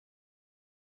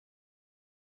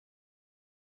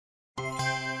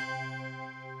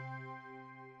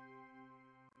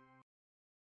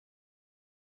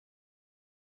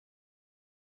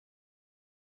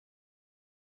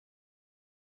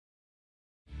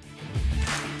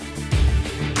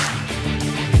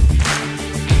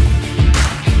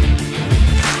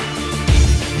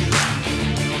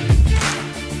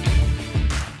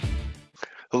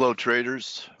Hello,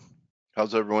 traders.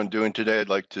 How's everyone doing today? I'd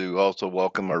like to also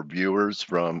welcome our viewers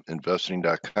from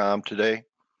investing.com today.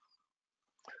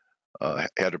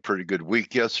 Had a pretty good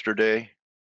week yesterday.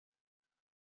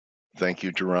 Thank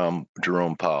you, Jerome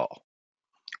Powell.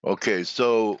 Okay,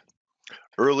 so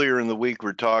earlier in the week,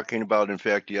 we're talking about, in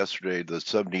fact, yesterday, the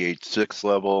 78.6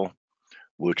 level,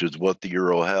 which is what the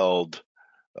euro held.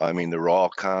 I mean, there were all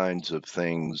kinds of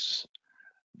things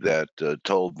that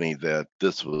told me that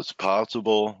this was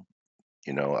possible.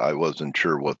 You know, I wasn't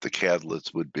sure what the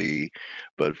catalyst would be,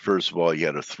 but first of all, you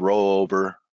had a throw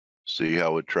over, see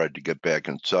how it tried to get back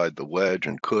inside the wedge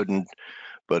and couldn't.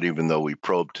 But even though we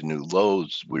probed to new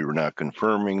lows, we were not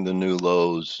confirming the new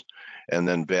lows. And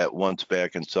then once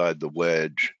back inside the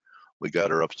wedge, we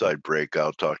got our upside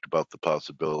breakout, talked about the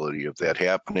possibility of that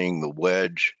happening, the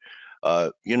wedge.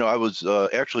 You know, I was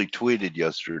actually tweeted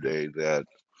yesterday that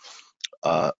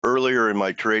earlier in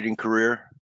my trading career,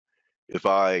 if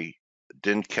I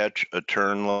didn't catch a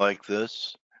turn like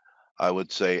this, I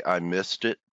would say I missed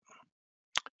it.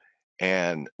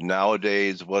 And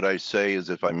nowadays, what I say is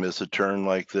if I miss a turn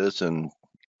like this, and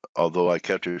although I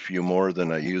catch a few more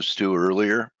than I used to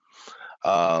earlier,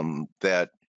 that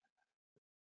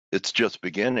it's just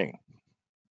beginning.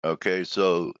 Okay,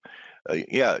 so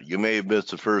yeah, you may have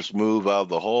missed the first move out of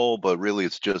the hole, but really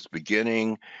it's just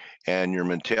beginning. And your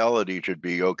mentality should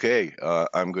be, okay,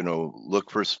 I'm going to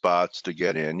look for spots to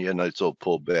get in. Yeah, nice little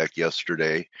pullback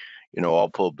yesterday. You know,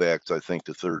 all pullbacks, I think,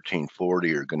 to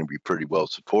 1340 are going to be pretty well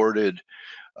supported.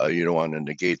 You don't want to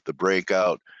negate the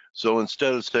breakout. So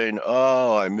instead of saying,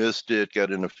 oh, I missed it, got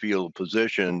in a field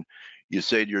position, you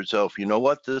say to yourself, you know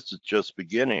what, this is just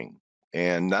beginning.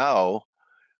 And now,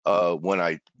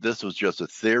 this was just a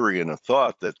theory and a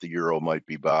thought that the euro might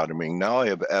be bottoming. Now I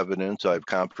have evidence, I have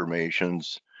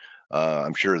confirmations.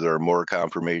 I'm sure there are more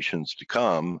confirmations to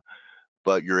come,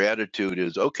 but your attitude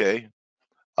is, okay,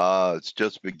 it's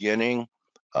just beginning.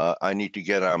 I need to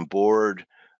get on board,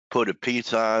 put a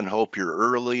piece on, hope you're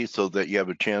early so that you have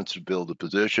a chance to build a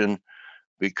position,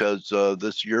 because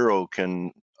this euro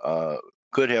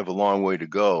could have a long way to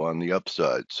go on the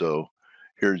upside. So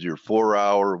here's your 4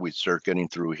 hour. We start getting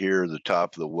through here. The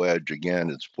top of the wedge, again,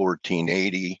 it's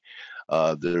 1480.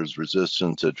 There's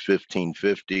resistance at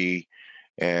 1550.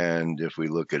 And if we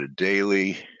look at a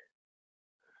daily,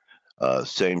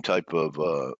 same type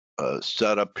of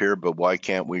setup here, but why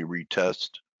can't we retest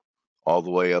all the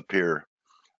way up here,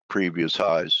 previous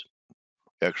highs?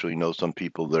 Actually know some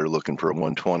people that are looking for a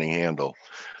 120 handle.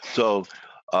 So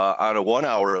on a 1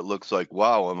 hour, it looks like,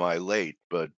 wow, am I late?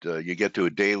 But you get to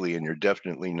a daily and you're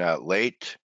definitely not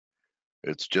late.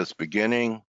 It's just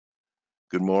beginning.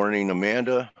 Good morning,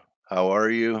 Amanda. How are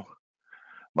you?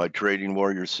 My trading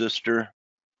warrior sister.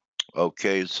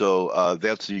 Okay, so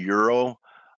that's the euro.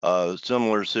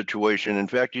 Similar situation. In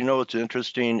fact, you know what's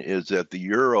interesting is that the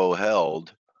euro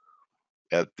held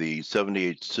at the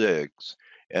 78.6,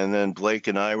 and then Blake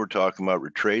and I were talking about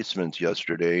retracements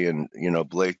yesterday, and you know,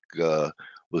 Blake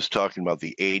was talking about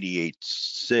the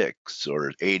 88.6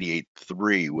 or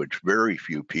 88.3, which very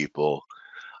few people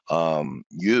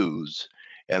use,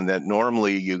 and that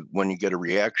normally when you get a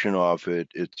reaction off it,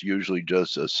 it's usually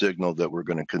just a signal that we're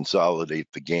going to consolidate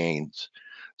the gains.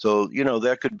 So, you know,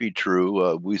 that could be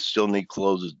true. We still need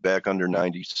closes back under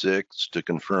 96 to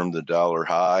confirm the dollar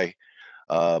high.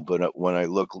 But when I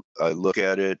look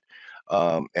at it,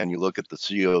 and you look at the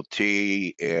COT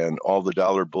and all the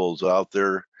dollar bulls out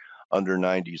there under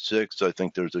 96, I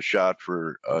think there's a shot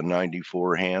for a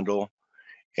 94 handle.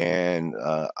 And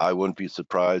I wouldn't be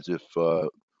surprised if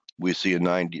we see a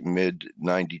mid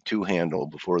 92 handle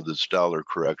before this dollar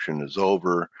correction is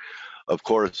over. Of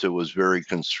course, it was very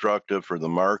constructive for the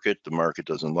market. The market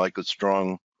doesn't like a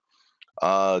strong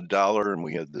dollar, and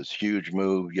we had this huge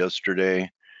move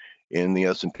yesterday in the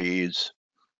S&Ps.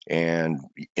 And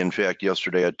in fact,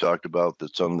 yesterday I talked about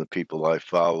that some of the people I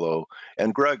follow,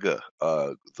 and Grega,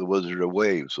 the Wizard of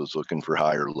Waves, was looking for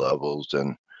higher levels,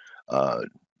 and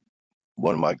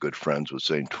one of my good friends was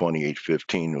saying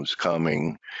 28.15 was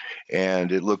coming,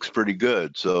 and it looks pretty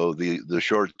good. So the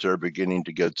shorts are beginning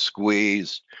to get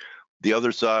squeezed. The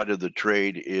other side of the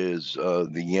trade is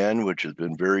the yen, which has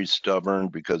been very stubborn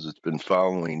because it's been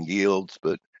following yields,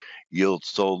 but yields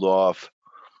sold off,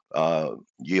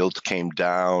 yields came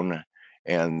down,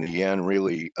 and the yen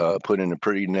really put in a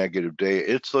pretty negative day.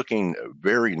 It's looking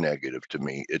very negative to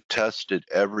me. It tested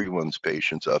everyone's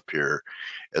patience up here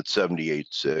at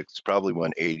 78.6, probably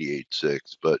went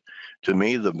 88.6, but to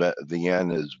me, the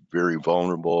yen is very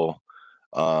vulnerable.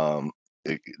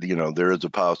 You know, there is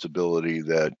a possibility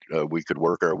that we could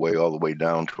work our way all the way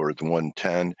down towards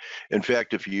 110. In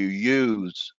fact, if you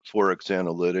use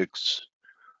ForexAnalytix,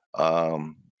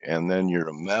 and then you're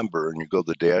a member and you go to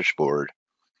the dashboard,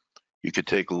 you could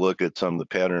take a look at some of the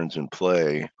patterns in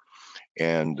play.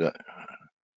 And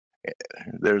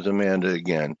there's Amanda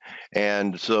again.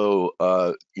 And so,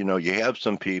 you know, you have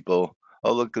some people,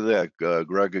 oh, look at that.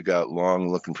 Greg got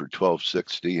long looking for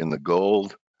 1260 in the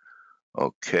gold.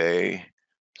 Okay.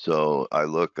 So I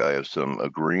have some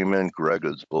agreement. Greg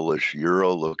is bullish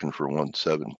euro looking for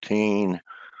 117.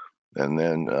 And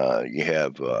then you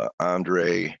have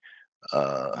Andre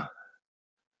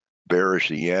bearish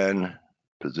the yen,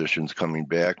 positions coming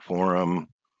back for him.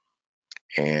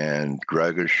 And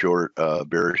Greg is short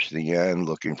bearish the yen,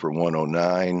 looking for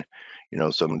 109. You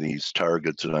know, some of these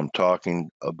targets that I'm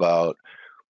talking about.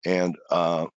 And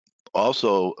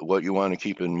also, what you want to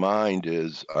keep in mind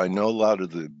is I know a lot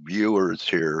of the viewers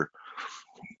here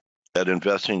at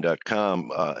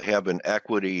investing.com have an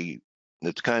equity.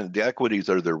 It's kind of, the equities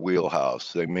are their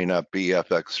wheelhouse. They may not be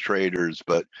FX traders,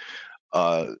 but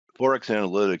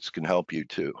ForexAnalytix can help you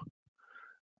too,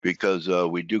 because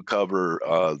we do cover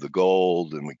the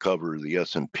gold, and we cover the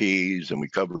S&Ps, and we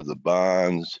cover the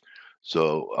bonds.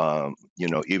 So, you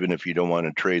know, even if you don't want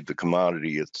to trade the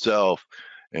commodity itself,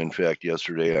 in fact,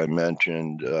 yesterday I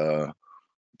mentioned,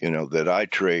 you know, that I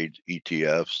trade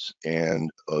ETFs,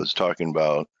 and I was talking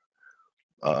about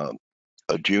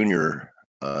a junior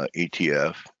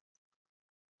ETF.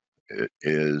 It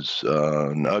is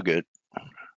Nugget,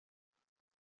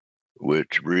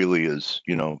 which really is,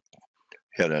 you know,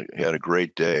 had a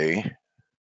great day.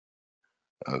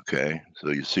 Okay, so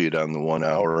you see it on the 1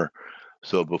 hour.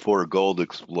 So before gold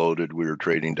exploded, we were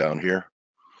trading down here.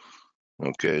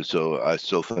 Okay, so I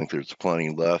still think there's plenty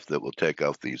left that will take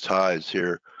out these highs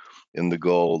here in the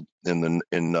gold, in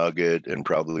Nugget, and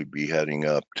probably be heading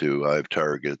up to, I have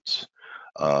targets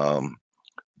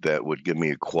that would give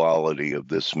me a quality of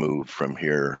this move from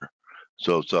here.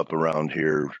 So it's up around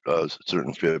here,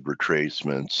 certain fib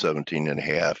retracements,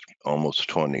 17.5, almost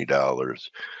 $20.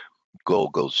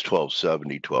 Gold goes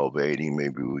 1270, 1280.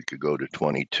 Maybe we could go to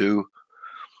 22.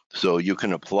 So you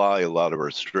can apply a lot of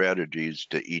our strategies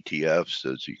to ETFs.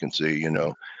 As you can see, you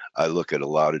know, I look at a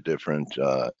lot of different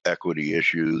equity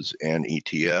issues and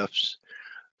ETFs.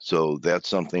 So that's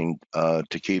something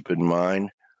to keep in mind.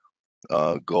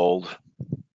 Gold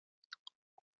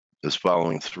is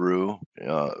following through,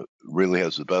 really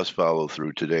has the best follow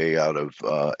through today out of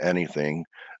anything,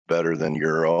 better than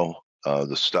euro.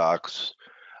 The stocks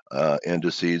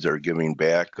indices are giving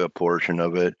back a portion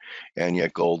of it, and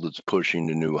yet gold is pushing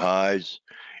to new highs.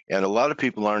 And a lot of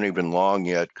people aren't even long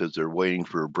yet because they're waiting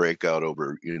for a breakout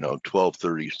over, you know,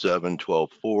 1237,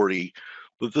 1240.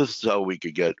 But this is how we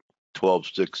could get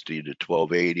 1260 to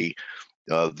 1280.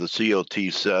 The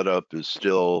COT setup is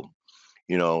still,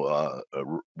 you know,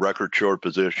 record short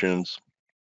positions.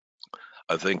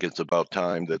 I think it's about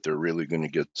time that they're really going to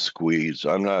get squeezed.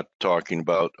 I'm not talking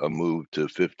about a move to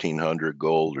 1,500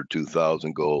 gold or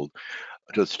 2,000 gold,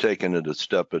 just taking it a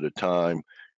step at a time,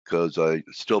 because I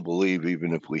still believe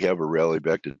even if we have a rally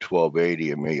back to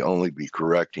 1280, it may only be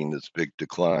correcting this big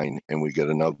decline and we get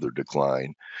another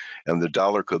decline. And the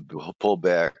dollar could pull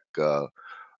back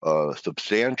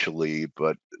substantially,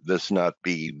 but this not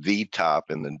be the top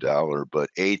in the dollar, but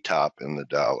a top in the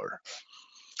dollar.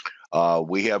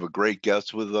 We have a great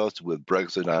guest with us, with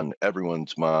Brexit on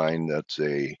everyone's mind. That's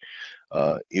a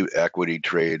equity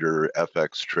trader,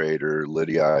 FX trader.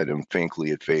 Lydia Idem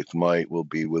Finkley at Faith Might will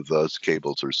be with us.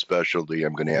 Cable's her specialty.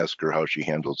 I'm going to ask her how she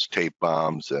handles tape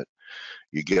bombs that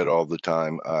you get all the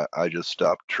time. I just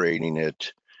stopped trading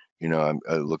it. You know,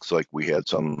 it looks like we had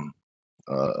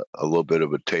a little bit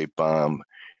of a tape bomb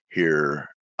here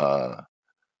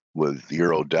with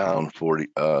euro down 40,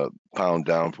 pound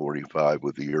down 45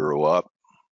 with the euro up.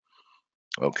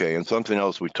 Okay, and something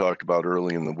else we talked about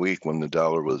early in the week when the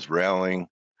dollar was rallying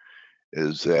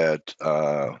is that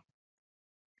the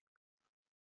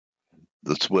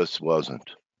Swiss wasn't.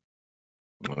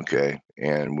 Okay,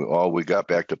 and we got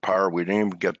back to par. We didn't even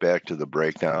get back to the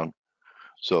breakdown.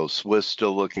 So Swiss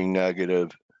still looking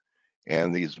negative,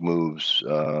 and these moves,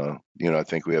 you know, I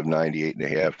think we have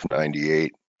 98.5,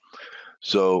 98.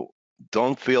 So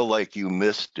don't feel like you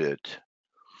missed it.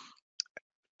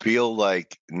 Feel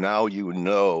like now you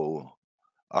know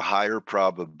a higher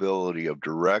probability of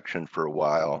direction for a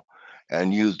while,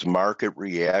 and use market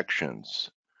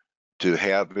reactions to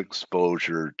have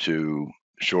exposure to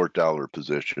short dollar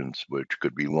positions, which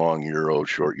could be long euro,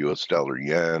 short US dollar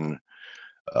yen,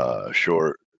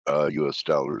 short US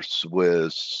dollar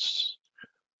Swiss,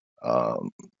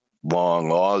 long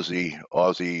Aussie.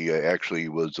 Aussie actually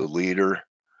was a leader,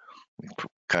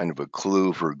 kind of a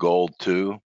clue for gold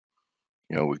too.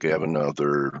 You know, we could have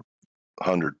another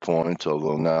 100 points,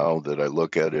 although now that I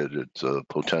look at it, it's a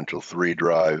potential 3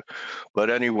 drive. But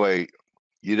anyway,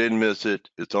 you didn't miss it.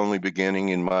 It's only beginning,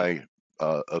 in my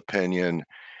opinion,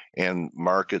 and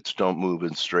markets don't move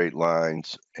in straight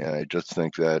lines. And I just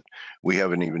think that we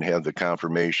haven't even had the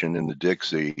confirmation in the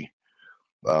Dixie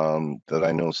that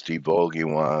I know Steve Volge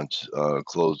wants,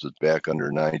 closes back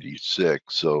under 96.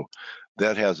 So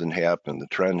that hasn't happened. The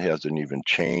trend hasn't even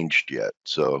changed yet.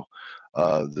 So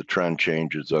the trend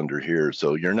changes under here.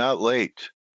 So you're not late.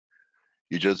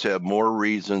 You just have more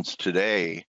reasons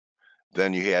today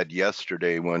than you had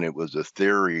yesterday when it was a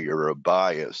theory or a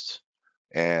bias.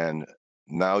 And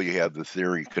now you have the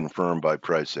theory confirmed by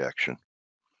price action.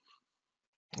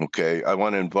 Okay, I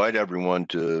want to invite everyone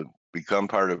to become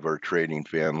part of our trading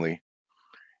family.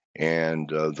 And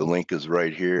the link is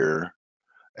right here.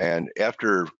 And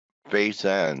after face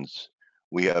ends,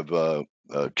 we have a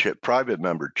private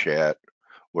member chat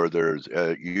where there's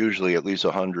usually at least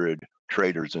 100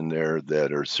 traders in there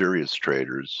that are serious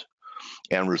traders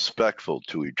and respectful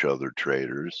to each other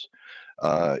traders.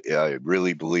 I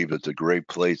really believe it's a great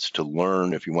place to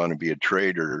learn if you want to be a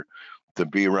trader, to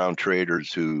be around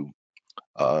traders who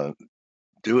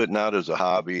do it not as a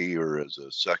hobby or as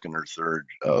a second or third,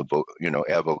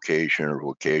 avocation or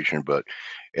vocation, but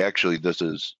actually this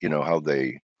is, how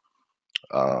they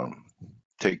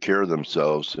take care of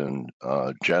themselves and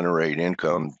generate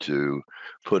income to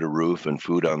put a roof and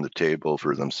food on the table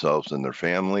for themselves and their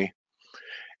family.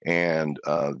 And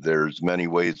there's many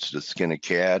ways to skin a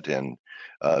cat, and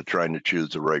trying to choose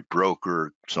the right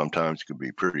broker sometimes can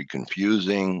be pretty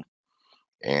confusing.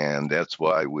 And that's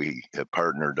why we have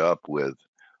partnered up with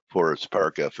Forest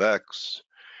Park FX,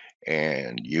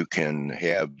 and you can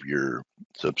have your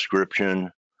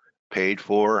subscription paid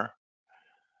for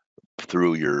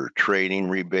through your trading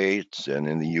rebates. And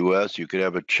in the US, you could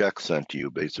have a check sent to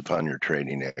you based upon your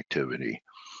trading activity.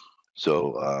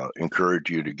 So encourage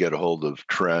you to get a hold of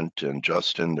Trent and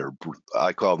Justin.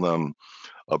 I call them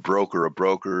a broker of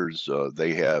brokers.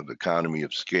 They have economy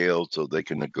of scale, so they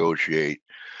can negotiate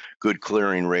good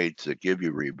clearing rates that give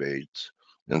you rebates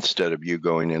instead of you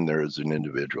going in there as an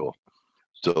individual.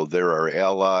 So they're our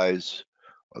allies.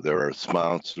 They're our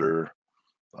sponsor.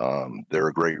 They're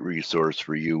a great resource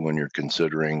for you when you're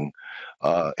considering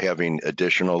having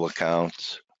additional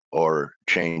accounts or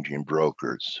changing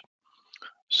brokers.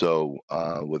 So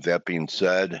with that being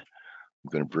said, I'm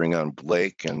going to bring on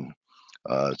Blake, and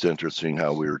it's interesting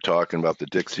how we were talking about the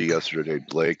Dixie yesterday,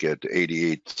 Blake, at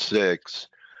 88.6,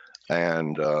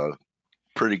 and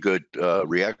pretty good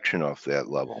reaction off that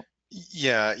level.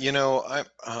 Yeah, and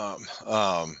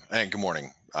good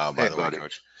morning, by the way,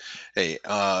 Coach. Hey,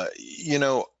 I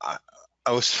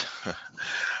was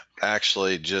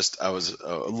actually I was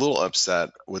a little upset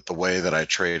with the way that I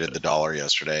traded the dollar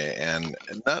yesterday, and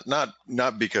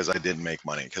not because I didn't make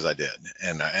money, because I did,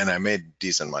 and I made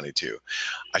decent money too.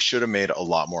 I should have made a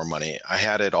lot more money. I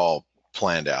had it all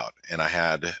planned out, and I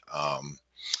had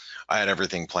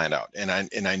everything planned out, and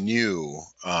I knew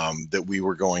that we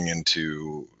were going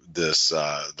into this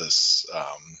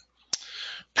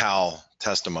Powell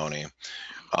testimony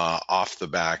off the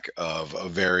back of a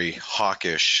very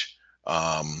hawkish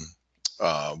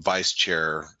vice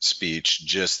chair speech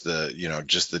just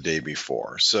the day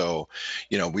before. So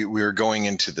we were going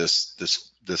into this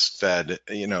Fed,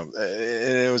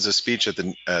 it was a speech at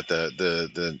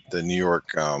the New York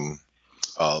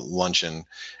luncheon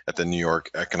at the New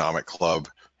York Economic Club,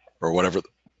 or whatever the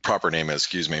proper name is,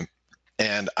 excuse me.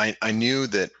 And I knew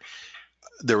that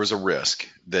there was a risk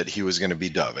that he was going to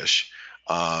be dovish,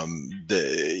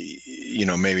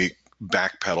 maybe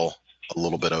backpedal a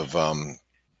little bit of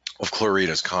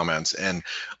Clarita's comments, and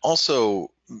also,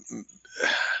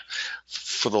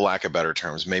 for the lack of better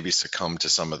terms, maybe succumb to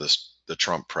some of the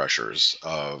Trump pressures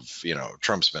of,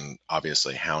 Trump's been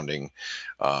obviously hounding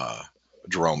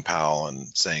Jerome Powell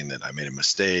and saying that I made a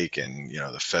mistake, and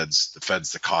the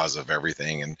Fed's the cause of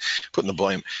everything, and putting the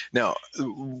blame. Now,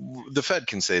 the Fed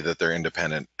can say that they're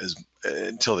independent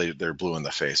until they're blue in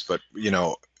the face, but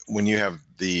when you have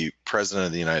the president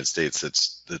of the United States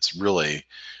that's really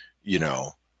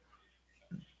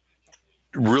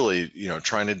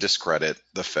trying to discredit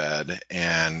the Fed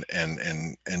and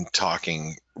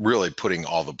talking, really putting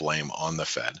all the blame on the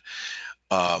Fed,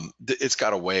 it's got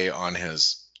to weigh on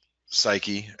his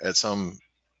psyche at some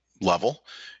level,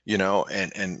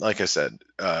 and like I said,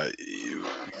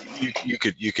 you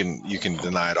can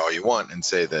deny it all you want and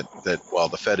say that well,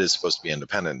 the Fed is supposed to be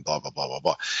independent, blah blah blah blah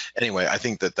blah. Anyway, I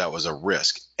think that was a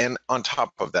risk, and on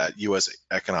top of that, U.S.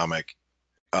 economic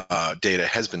data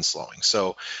has been slowing.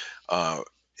 So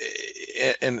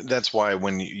and that's why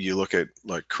when you look at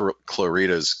like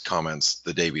Clarita's comments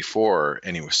the day before,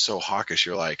 and he was so hawkish,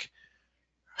 you're like,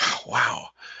 wow.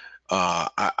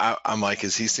 I'm like,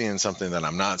 is he seeing something that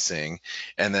I'm not seeing?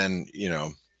 And then,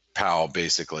 Powell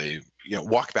basically,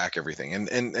 walked back everything,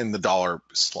 and the dollar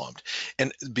slumped.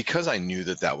 And because I knew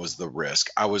that was the risk,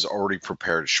 I was already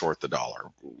prepared to short the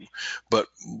dollar. But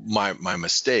my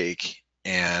mistake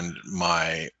and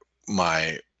my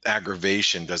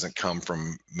aggravation doesn't come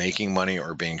from making money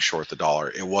or being short the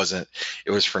dollar. It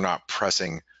was for not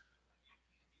pressing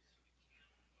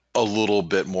a little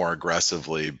bit more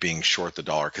aggressively being short the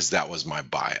dollar, because that was my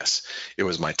bias. It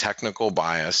was my technical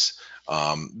bias,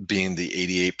 being the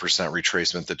 88%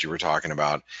 retracement that you were talking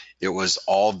about. It was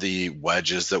all the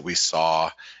wedges that we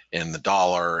saw in the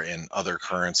dollar and other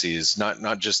currencies,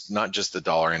 not just the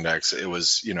dollar index. It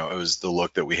was, it was the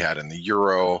look that we had in the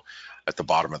euro at the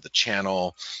bottom of the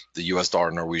channel, the US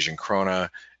dollar Norwegian krona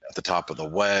at the top of the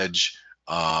wedge,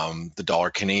 the dollar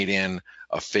Canadian,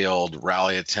 a failed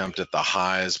rally attempt at the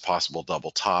highs, possible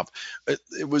double top.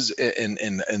 It was in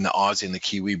the Aussie and the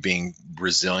Kiwi being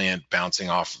resilient, bouncing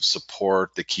off of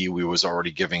support. The Kiwi was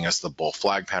already giving us the bull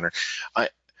flag pattern. I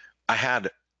had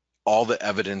all the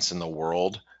evidence in the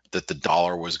world that the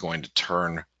dollar was going to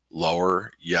turn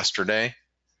lower yesterday,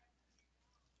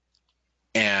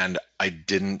 and I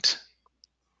didn't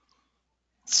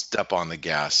step on the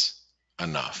gas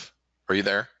enough. Are you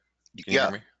there? Can you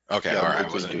hear me? Okay, yeah, all right.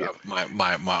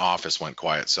 My office went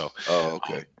quiet, so. Oh,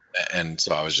 okay. And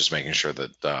so I was just making sure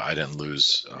that I didn't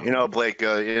lose. Blake,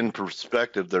 in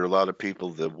perspective, there are a lot of people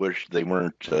that wish they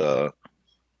weren't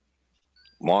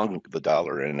long the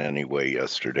dollar in any way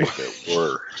yesterday that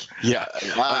were. Yeah.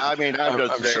 I'm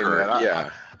just saying sure, that. Yeah.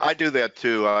 I do that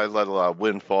too. I let a lot of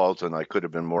windfalls, and I could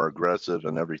have been more aggressive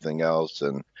and everything else.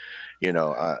 And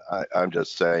I'm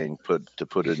just saying, to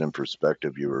put it in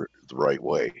perspective, you were the right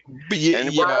way. But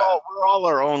we're all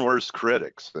our own worst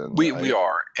critics. And we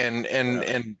are,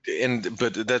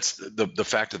 but that's the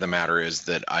fact of the matter is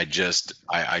that I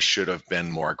should have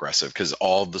been more aggressive, because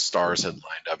all the stars had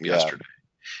lined up yesterday.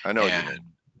 I know you did.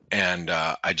 And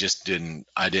I just didn't.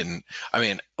 I mean,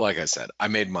 like I said, I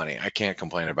made money. I can't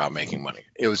complain about making money.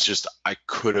 It was just, I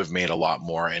could have made a lot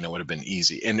more, and it would have been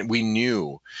easy. And we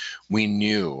knew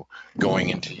going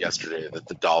into yesterday that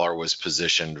the dollar was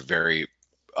positioned very.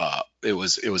 It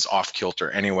was off kilter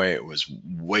anyway. It was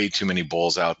way too many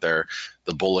bulls out there.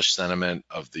 The bullish sentiment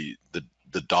of the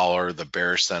dollar, the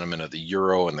bearish sentiment of the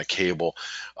euro and the cable,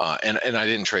 and I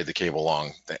didn't trade the cable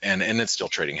long, and it's still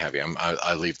trading heavy.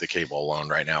 I leave the cable alone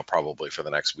right now, probably for the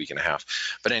next week and a half.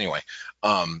 But anyway,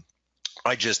 I'm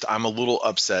a little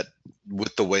upset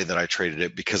with the way that I traded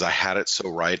it, because I had it so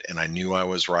right, and I knew I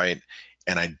was right,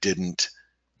 and I didn't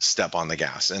step on the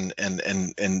gas. And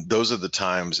those are the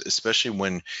times, especially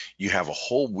when you have a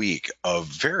whole week of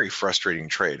very frustrating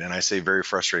trade. And I say very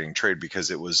frustrating trade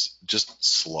because it was just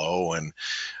slow and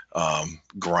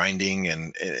grinding.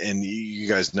 And you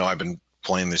guys know I've been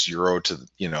playing this euro to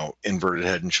inverted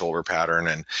head and shoulder pattern,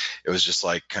 and it was just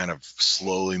like kind of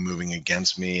slowly moving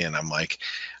against me, and I'm like,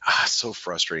 so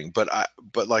frustrating. But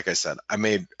like I said, I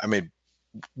made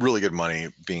really good money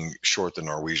being short the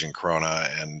Norwegian krona,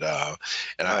 and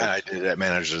I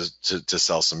managed to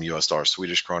sell some US dollar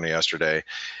Swedish krona yesterday,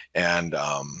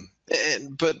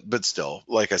 but still,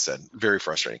 like I said, very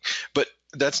frustrating. But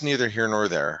that's neither here nor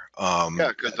there.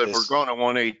 Because if we're going to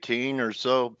 118 or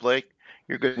so, Blake,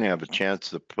 you're going to have a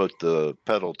chance to put the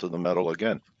pedal to the metal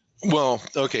again. Well,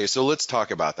 okay, so let's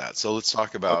talk about that. So let's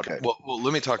talk about, Okay. well,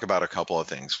 let me talk about a couple of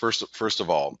things. First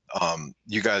of all,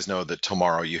 you guys know that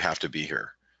tomorrow you have to be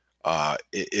here.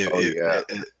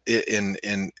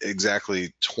 In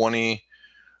exactly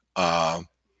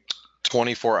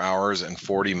 24 hours and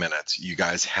 40 minutes, you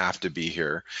guys have to be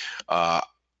here.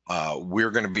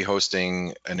 We're going to be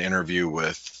hosting an interview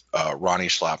with Ronnie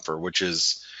Schlapfer, which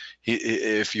is,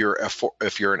 if you're an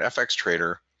FX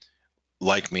trader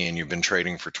like me and you've been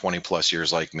trading for 20 plus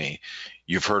years like me,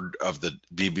 you've heard of the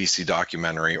BBC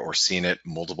documentary or seen it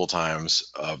multiple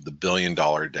times of the $1 billion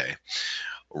Day.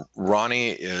 Ronnie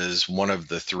is one of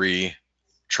the 3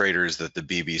 traders that the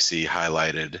BBC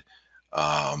highlighted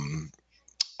on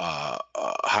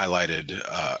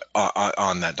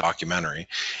that documentary,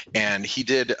 and he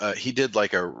did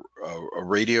like a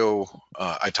radio.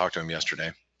 I talked to him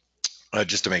yesterday.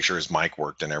 Just to make sure his mic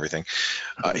worked and everything.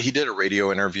 He did a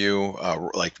radio interview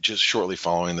like just shortly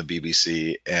following the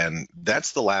BBC, and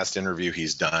that's the last interview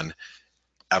he's done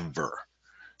ever.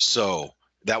 So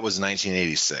that was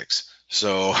 1986.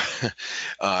 So,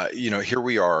 here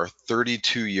we are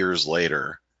 32 years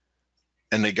later,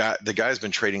 and the guy's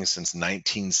been trading since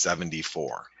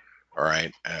 1974. All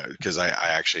right, because I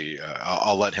actually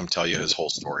I'll let him tell you his whole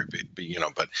story,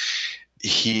 but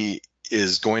he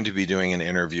is going to be doing an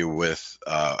interview with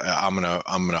I'm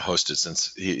gonna host it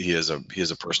since he is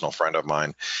a personal friend of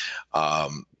mine.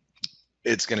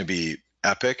 It's going to be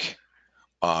epic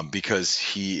because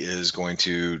he is going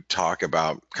to talk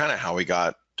about kind of how he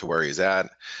got to where he's at,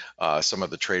 some of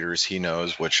the traders he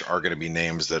knows, which are going to be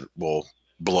names that will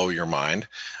blow your mind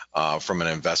from an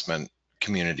investment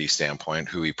community standpoint,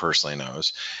 who he personally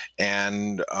knows,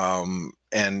 and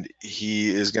he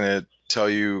is going to tell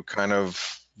you kind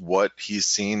of what he's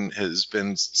seen has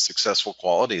been successful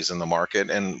qualities in the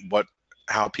market and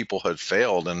how people have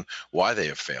failed and why they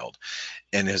have failed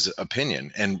in his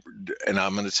opinion. And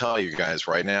I'm going to tell you guys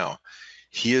right now,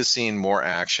 he has seen more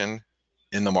action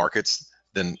in the markets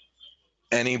than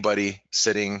anybody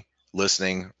sitting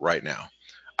listening right now.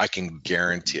 I can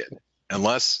guarantee it.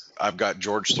 Unless I've got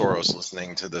George Soros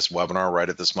listening to this webinar right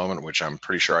at this moment, which I'm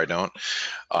pretty sure I don't,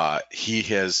 he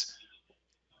has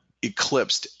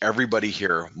eclipsed everybody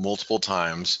here multiple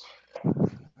times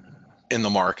in the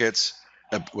markets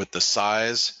with the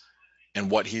size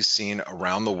and what he's seen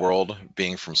around the world,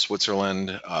 being from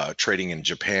Switzerland, trading in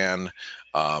Japan,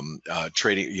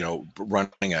 trading,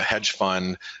 running a hedge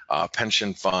fund,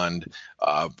 pension fund,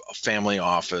 family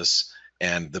office,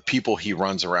 and the people he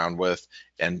runs around with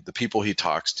and the people he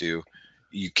talks to.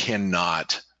 You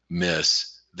cannot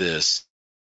miss this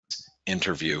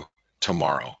interview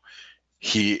tomorrow.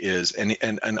 He is, and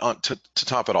to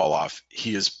top it all off,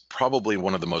 he is probably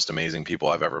one of the most amazing people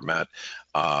I've ever met.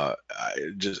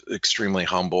 Just extremely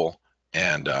humble,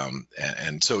 and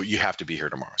so you have to be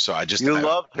here tomorrow. So I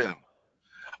love him.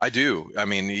 I do. I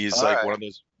mean, he's all like right. One of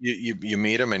those. You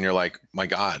meet him and you're like, my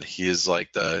God, he's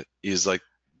like the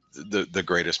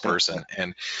greatest person,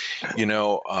 and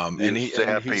and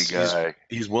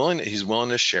he's willing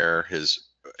to share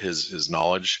his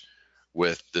knowledge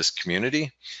with this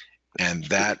community. And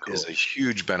that is a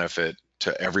huge benefit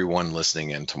to everyone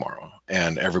listening in tomorrow,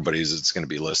 and everybody's that's going to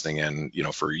be listening in,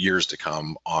 for years to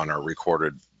come on our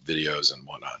recorded videos and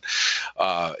whatnot.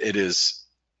 It's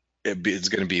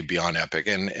going to be beyond epic,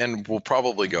 and we'll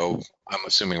probably go. I'm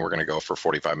assuming we're going to go for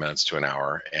 45 minutes to an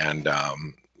hour, and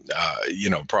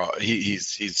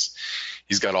he's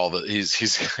got all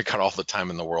the time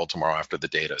in the world tomorrow after the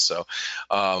data. So.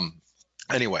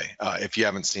 Anyway, if you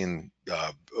haven't seen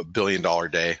 $1 Billion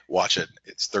Day, watch it.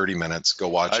 It's 30 minutes. Go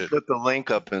watch it. I put the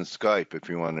link up in Skype if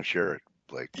you want to share it,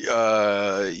 Blake.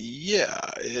 Yeah,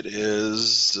 it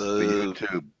is. The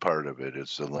YouTube part of it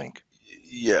is the link.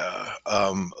 Yeah.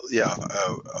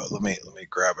 Let me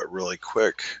grab it really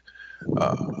quick.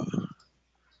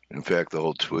 In fact, the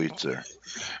whole tweet's there.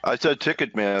 I said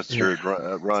Ticketmaster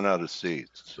had run out of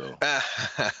seats. So,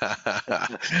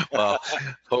 well,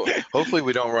 hopefully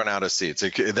we don't run out of seats.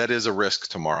 That is a risk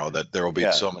tomorrow, that there will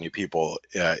be so many people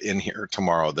in here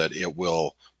tomorrow that it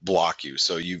will block you.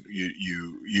 So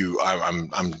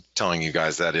I'm telling you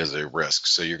guys that is a risk.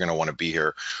 So you're going to want to be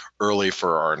here early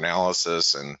for our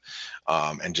analysis and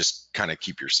just kind of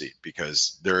keep your seat,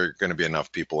 because there are going to be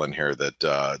enough people in here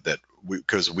that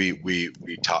because we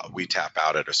tap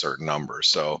out at a certain number.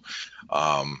 So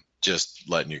just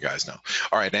letting you guys know.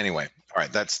 All right. Anyway. All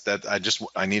right. That's that.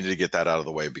 I needed to get that out of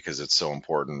the way because it's so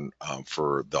important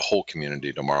for the whole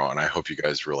community tomorrow. And I hope you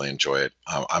guys really enjoy it.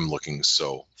 I'm looking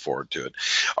so forward to it.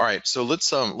 All right. So let's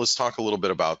talk a little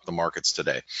bit about the markets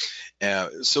today. We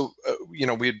had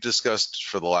discussed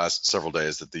for the last several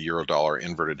days that the euro dollar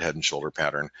inverted head and shoulder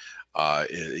pattern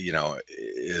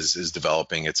is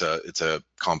developing. It's a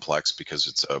complex because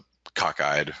it's a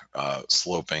cockeyed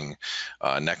sloping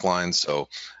neckline. So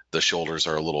the shoulders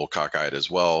are a little cockeyed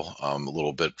as well, a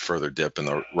little bit further dip in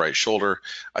the right shoulder.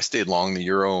 I stayed long the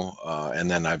euro, and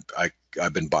then I've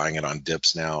been buying it on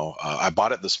dips now. I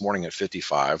bought it this morning at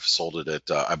 55, sold it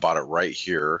at, I bought it right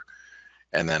here,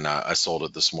 and then I sold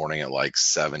it this morning at like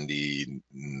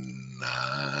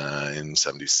 79,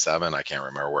 77. I can't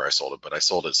remember where I sold it, but I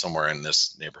sold it somewhere in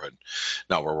this neighborhood,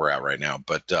 not where we're at right now.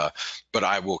 But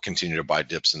I will continue to buy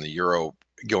dips in the euro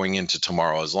going into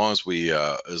tomorrow, as long as we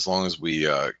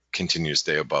continue to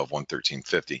stay above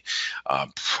 113.50. I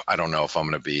don't know if I'm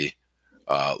going to be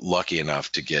lucky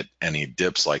enough to get any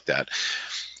dips like that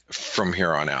from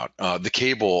here on out. The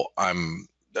cable, I'm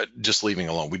just leaving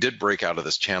alone. We did break out of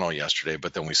this channel yesterday,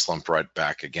 but then we slumped right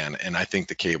back again. And I think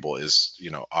the cable is,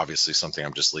 obviously something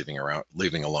I'm just leaving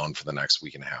alone for the next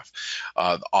week and a half.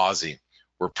 The Aussie,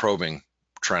 we're probing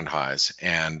trend highs,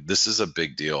 and this is a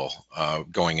big deal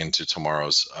going into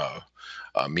tomorrow's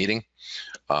meeting,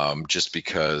 just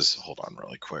because, hold on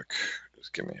really quick,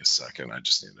 Just give me a second. I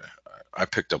just need to. I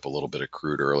picked up a little bit of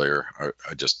crude earlier.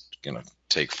 I just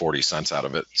take 40 cents out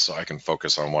of it so I can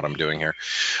focus on what I'm doing here.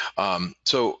 And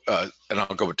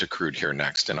I'll go to crude here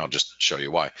next, and I'll just show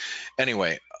you why.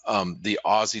 Anyway, the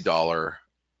Aussie dollar.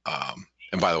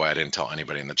 And by the way, I didn't tell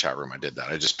anybody in the chat room I did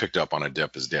that. I just picked up on a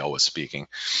dip as Dale was speaking.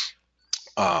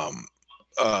 The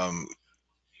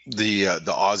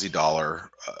Aussie dollar,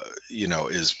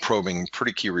 is probing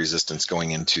pretty key resistance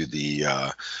going into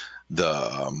the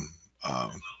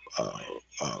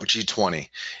G20.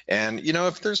 And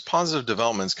if there's positive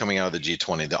developments coming out of the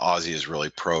G20, the Aussie is really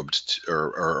probed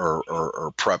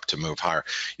or prepped to move higher.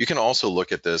 You can also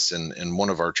look at this, and one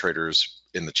of our traders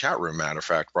in the chat room, matter of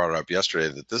fact, brought it up yesterday,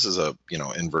 that this is a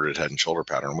inverted head and shoulder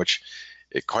pattern, which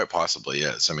it quite possibly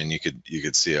is. I mean, you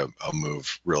could see a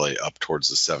move really up towards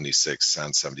the 76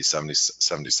 cents,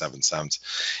 77 cents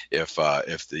if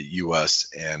the U.S.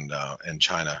 and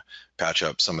China patch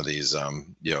up some of these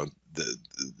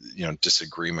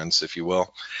disagreements, if you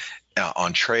will,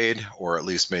 on trade, or at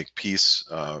least make peace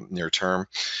near term,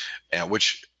 and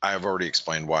which I have already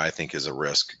explained why I think is a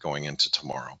risk going into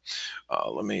tomorrow.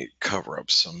 Let me cover up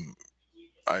some.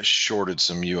 I shorted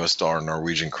some U.S. dollar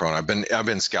Norwegian krone. I've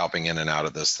been scalping in and out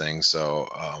of this thing, so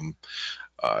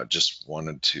just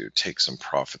wanted to take some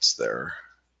profits there.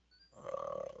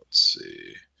 Let's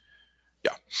see.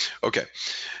 Yeah. Okay.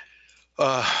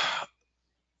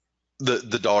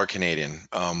 The dollar Canadian.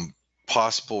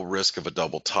 Possible risk of a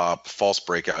double top, false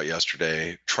breakout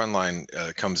yesterday. Trend line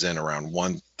comes in around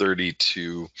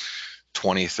 132,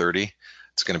 2030.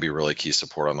 It's going to be really key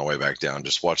support on the way back down.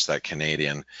 Just watch that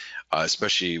Canadian,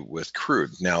 especially with crude.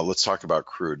 Now let's talk about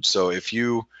crude. So if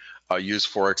you use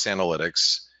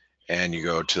ForexAnalytix and you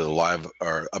go to the live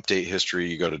or update history,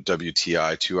 you go to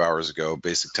WTI 2 hours ago,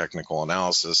 basic technical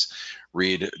analysis,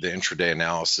 read the intraday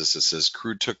analysis. It says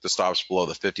crude took the stops below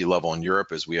the 50 level in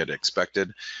Europe as we had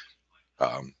expected.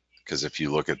 Because if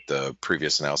you look at the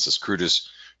previous analysis, crude is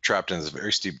trapped in this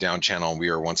very steep down channel, and we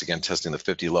are once again testing the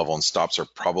 50 level, and stops are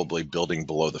probably building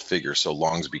below the figure. So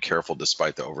longs, be careful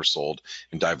despite the oversold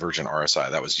and divergent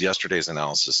RSI. That was yesterday's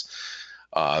analysis.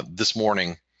 This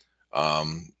morning,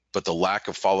 but the lack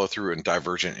of follow through and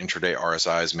divergent intraday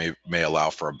RSIs may allow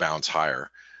for a bounce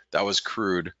higher. That was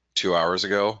crude 2 hours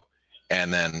ago,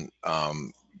 and then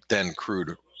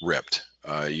crude ripped.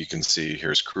 You can see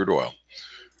here's crude oil,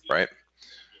 right?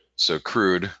 So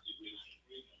crude,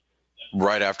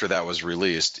 right after that was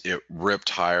released, it ripped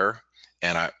higher,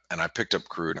 and I picked up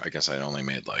crude. I guess I only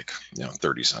made like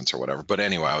 30 cents or whatever. But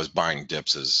anyway, I was buying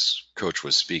dips as Coach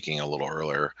was speaking a little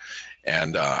earlier,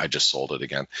 and I just sold it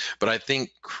again. But I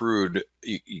think crude,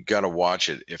 you got to watch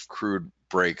it. If crude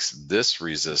breaks this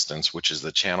resistance, which is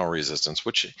the channel resistance,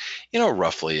 which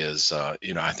roughly is I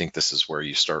think this is where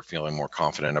you start feeling more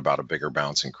confident about a bigger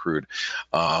bounce in crude,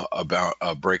 about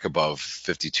a break above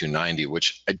 52.90,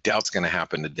 which I doubt is going to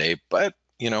happen today. But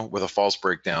with a false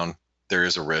breakdown, there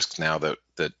is a risk now that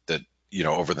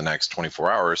over the next 24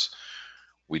 hours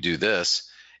we do this.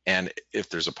 And if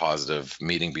there's a positive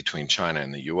meeting between China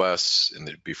and the U.S.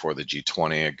 before the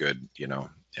G20, a good,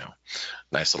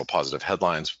 nice little positive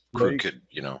headlines, crude could,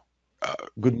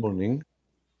 Good morning.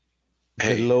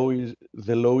 Hey.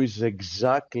 The low is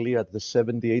exactly at the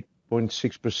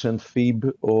 78.6%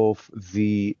 fib of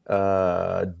the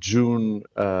June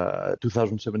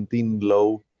 2017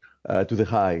 low to the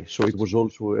high. So it was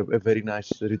also a very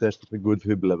nice retest of a good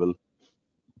fib level.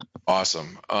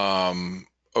 Awesome.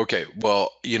 Okay,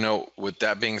 well, with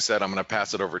that being said, I'm going to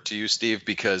pass it over to you, Steve,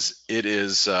 because it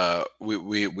is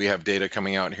we have data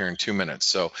coming out here in 2 minutes.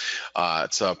 So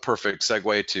it's a perfect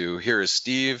segue to here is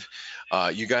Steve.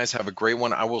 You guys have a great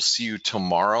one. I will see you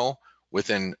tomorrow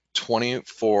within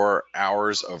 24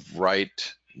 hours of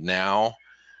right now.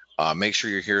 Make sure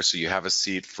you're here so you have a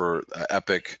seat for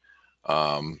epic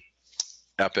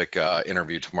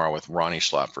interview tomorrow with Ronnie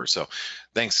Schlapfer. So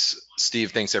thanks,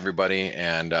 Steve. Thanks, everybody.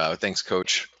 And thanks,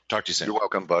 Coach. Talk to you soon. You're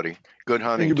welcome, buddy. Good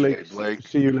hunting, Thank you, Blake. Blake.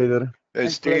 See you later. Hey,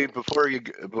 Thanks, Steve, before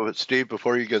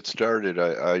you get started,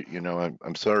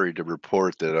 I'm sorry to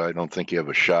report that I don't think you have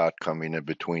a shot coming in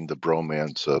between the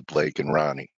bromance of Blake and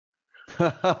Ronnie.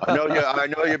 I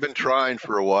know you've been trying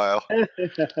for a while, but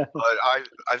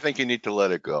I think you need to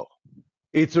let it go.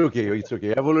 It's okay. It's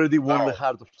okay. I've already won the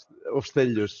heart of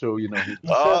Stelios, so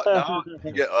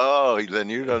then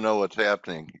you don't know what's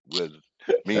happening with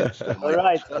me and Stelios. All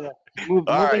right.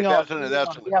 Moving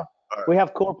on. We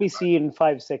have core PC in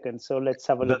 5 seconds, so let's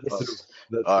have a look. This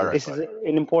is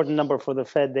an important number for the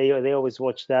Fed. They always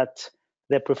watch that,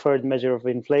 their preferred measure of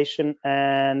inflation,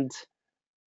 and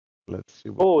let's see.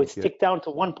 It's ticked down to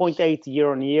 1.8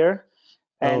 year on year.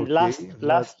 And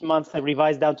last month I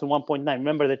revised down to 1.9.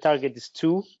 Remember, the target is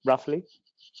 2 roughly.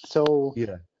 So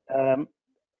yeah,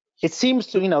 it seems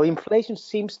to, inflation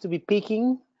seems to be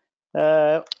peaking.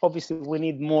 Obviously, we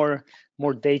need more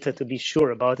data to be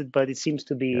sure about it, but it seems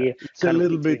to be it's a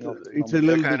little bit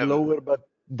lower, but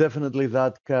definitely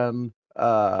that can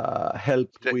help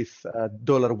with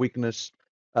dollar weakness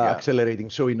accelerating.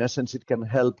 So in essence, it can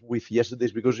help with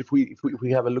yesterday's, because if we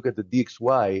have a look at the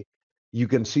DXY, you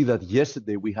can see that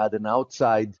yesterday we had an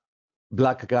outside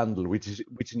black candle, which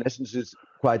in essence is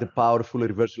quite a powerful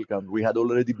reversal candle. We had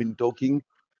already been talking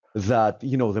that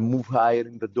the move higher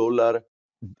in the dollar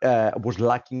was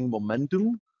lacking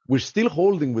momentum. We're still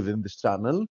holding within this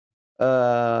channel,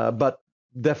 but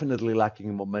definitely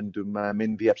lacking momentum. I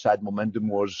mean, the upside momentum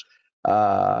was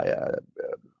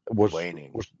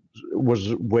waning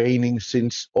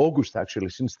since August, actually,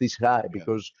 since this high,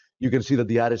 because you can see that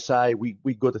the RSI, we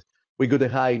got a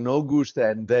high in August,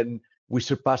 and then we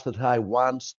surpassed that high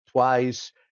once,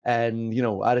 twice, and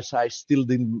RSI still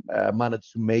didn't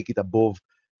manage to make it above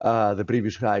the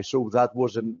previous high. So that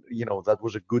was a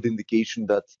good indication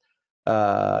that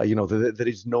there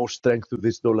is no strength to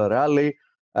this dollar rally.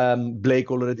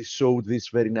 Blake already showed this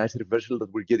very nice reversal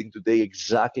that we're getting today,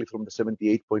 exactly from the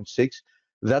 78.6.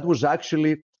 That was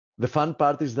actually the fun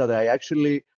part, is that I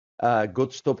actually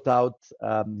got stopped out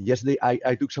yesterday.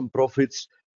 I took some profits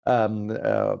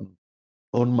on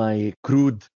my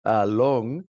crude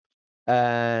long,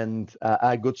 and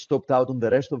I got stopped out on the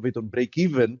rest of it on break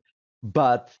even,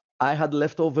 but I had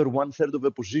left over 1/3 of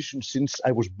a position since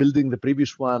I was building the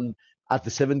previous one at the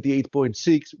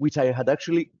 78.6, which I had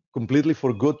actually completely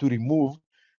forgot to remove.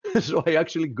 So I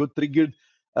actually got triggered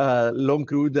long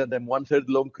crude, and then 1/3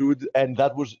 long crude, and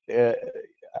that was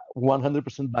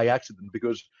 100% by accident,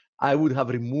 because I would have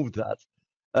removed that.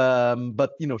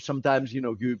 But sometimes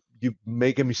you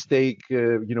make a mistake,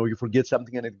 you forget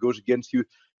something and it goes against you.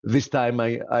 This time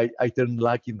I turned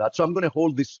lucky in that. So I'm going to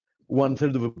hold this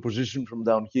 1/3 of a position from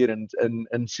down here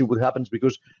and see what happens,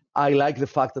 because I like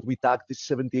the fact that we tagged this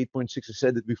 78.6, I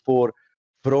said it before,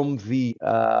 from the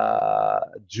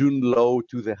June low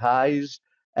to the highs,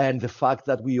 and the fact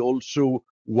that we also,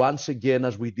 once again,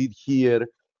 as we did here,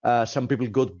 some people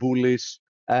got bullish,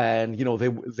 and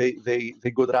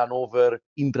they got run over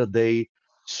intraday.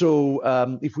 So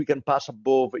if we can pass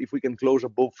above, if we can close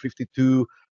above 52.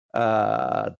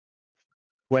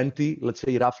 20, let's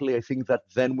say roughly, I think that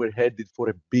then we're headed for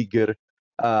a bigger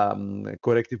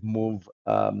corrective move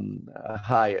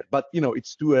higher. But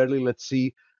it's too early. Let's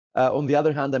see. On the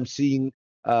other hand, I'm seeing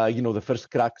the first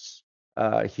cracks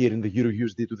here in the Euro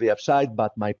USD to the upside.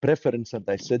 But my preference, and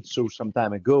I said so some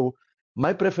time ago,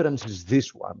 my preference is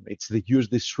this one. It's the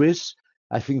USD Swiss.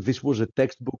 I think this was a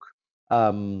textbook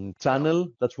channel.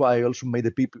 That's why I also made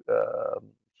a peep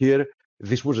here.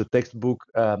 This was a textbook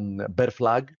bear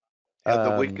flag. Had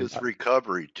the weakest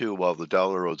recovery too, while the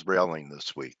dollar was rallying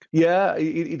this week. Yeah,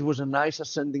 it was a nice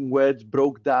ascending wedge,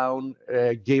 broke down,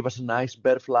 gave us a nice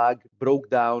bear flag, broke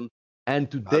down,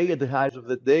 and today at the highs of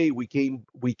the day we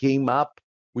came up,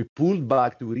 we pulled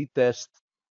back to retest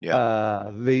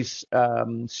this.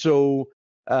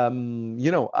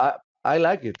 I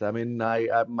like it. I mean,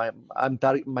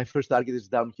 my first target is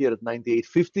down here at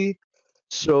 98.50.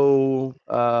 So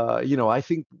I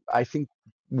think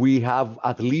we have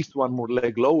at least one more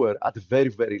leg lower at the very,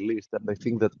 very least. And I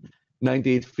think that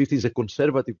 98.50 is a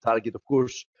conservative target. Of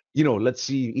course, let's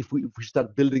see if we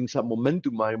start building some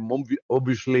momentum. I'm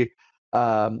obviously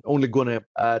only going to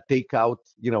take out,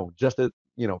 just a,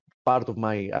 part of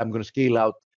I'm going to scale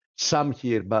out some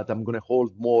here, but I'm going to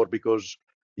hold more because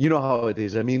you know how it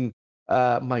is. I mean,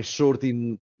 my short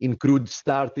in crude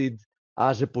started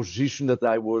as a position that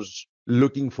I was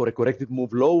looking for a corrective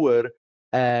move lower,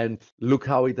 and look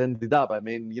how it ended up. I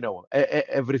mean,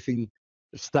 everything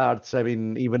starts. I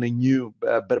mean, even a new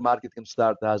bear market can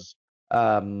start as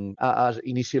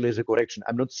initially as a correction.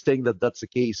 I'm not saying that that's the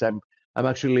case. I'm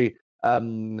actually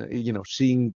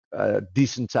seeing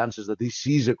decent chances that this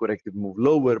is a corrective move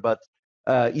lower. But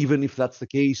even if that's the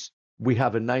case, we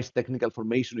have a nice technical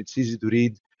formation. It's easy to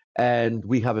read, and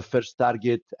we have a first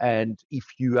target. And if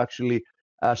you actually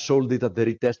sold it at the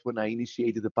retest when I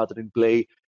initiated the pattern in play,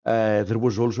 there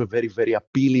was also a very, very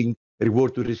appealing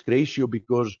reward to risk ratio,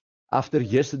 because after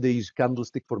yesterday's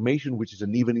candlestick formation, which is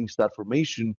an evening star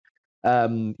formation,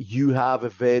 you have a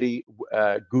very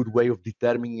good way of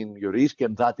determining your risk,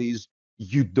 and that is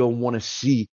you don't want to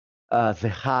see the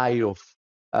high of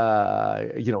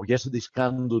yesterday's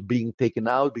candle being taken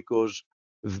out, because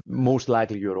most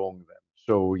likely you're wrong then.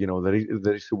 So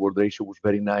the risk reward ratio was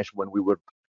very nice when we were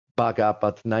back up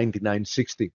at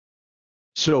 99.60.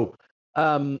 So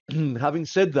Having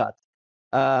said that,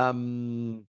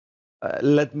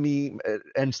 let me,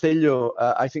 and Stelio,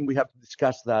 I think we have to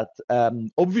discuss that.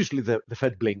 Obviously, the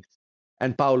Fed blinked,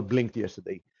 and Powell blinked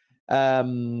yesterday.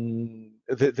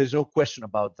 There's no question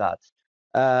about that.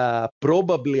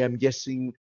 Probably, I'm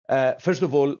guessing, first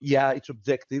of all, yeah, it's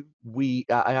objective.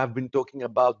 I have been talking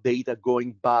about data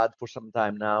going bad for some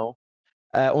time now.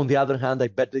 On the other hand, I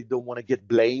bet they don't want to get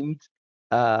blamed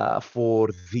for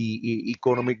the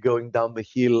economy going down the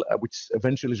hill, which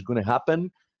eventually is going to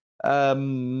happen.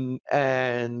 And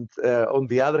on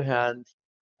the other hand,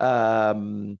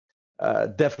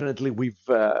 definitely we've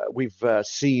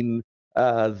seen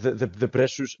the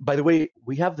pressures. By the way,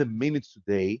 we have the minutes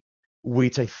today,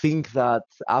 which I think that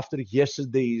after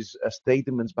yesterday's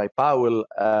statements by Powell,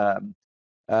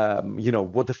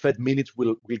 what the Fed minutes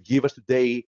will give us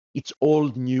today, it's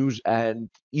old news and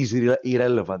is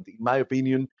irrelevant. In my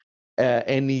opinion,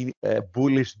 any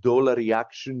bullish dollar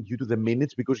reaction due to the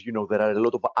minutes, because, there are a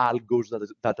lot of algos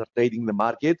that are trading the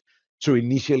market. So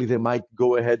initially they might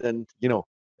go ahead and,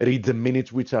 read the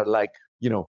minutes, which are like,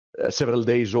 several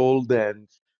days old, and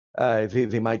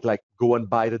they might like go and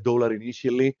buy the dollar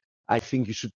initially. I think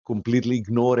you should completely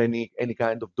ignore any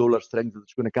kind of dollar strength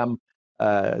that's going to come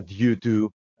due to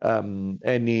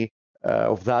any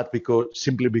of that,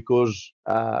 simply because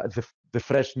the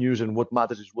fresh news and what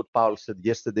matters is what Powell said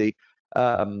yesterday.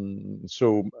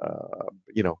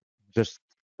 Just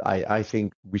I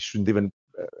think we shouldn't even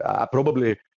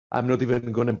probably. I'm not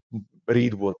even going to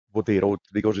read what they wrote,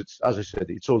 because it's, as I said,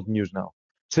 it's old news now.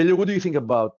 Celia, what do you think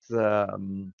about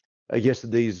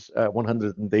yesterday's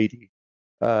 180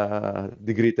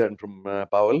 degree turn from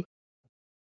Powell?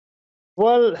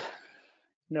 Well,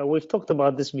 we've talked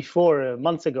about this before,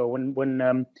 months ago,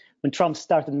 when Trump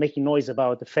started making noise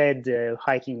about the Fed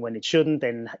hiking when it shouldn't,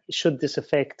 and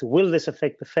will this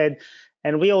affect the Fed?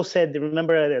 And we all said,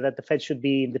 remember, that the Fed should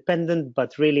be independent,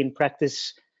 but really in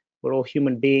practice, we're all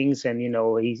human beings, and he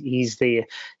is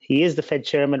the Fed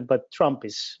chairman, but Trump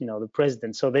is the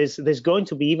president. So there's going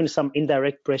to be even some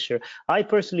indirect pressure. I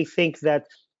personally think that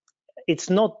it's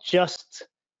not just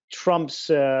Trump's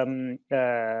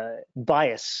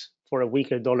bias for a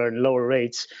weaker dollar and lower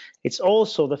rates. It's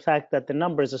also the fact that the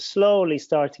numbers are slowly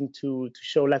starting to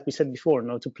show, like we said before,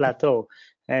 to plateau.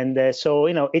 And so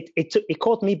it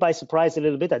caught me by surprise a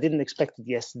little bit. I didn't expect it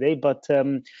yesterday, but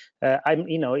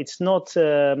it's not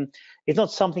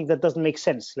something that doesn't make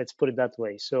sense. Let's put it that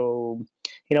way. So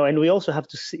and we also have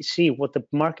to see what the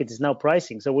market is now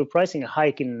pricing. So we're pricing a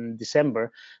hike in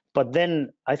December, but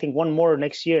then I think one more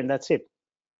next year, and that's it.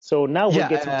 So now we're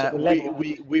getting to the level.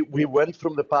 We went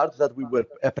from the part that we were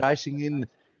pricing in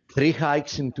 3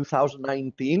 hikes in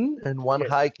 2019 and one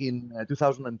hike in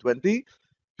 2020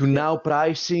 to now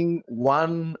pricing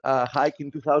 1 hike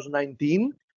in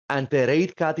 2019 and a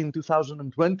rate cut in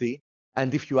 2020.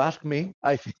 And if you ask me,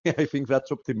 I think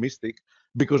that's optimistic,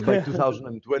 because by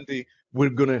 2020 we're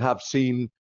going to have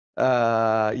seen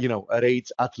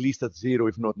rates at least at 0,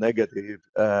 if not negative,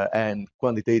 and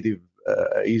quantitative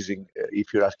easing,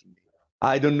 if you're asking me.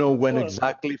 I don't know when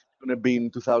exactly it's going to be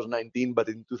in 2019, but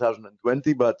in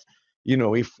 2020. But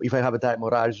if I have a time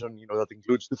horizon, that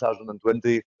includes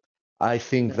 2020, I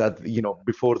think that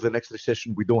before the next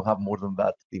recession, we don't have more than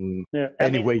that in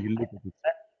any way you look at it.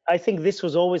 I think this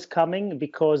was always coming,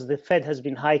 because the Fed has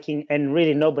been hiking and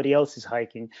really nobody else is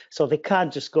hiking. So they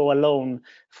can't just go alone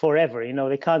forever.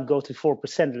 They can't go to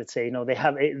 4%, let's say. They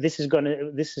have this is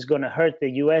gonna hurt the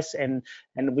US, and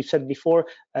we've said before,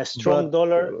 a strong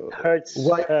dollar hurts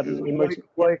emerging.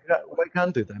 Why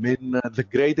can't it? I mean, the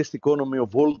greatest economy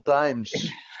of all times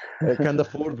can't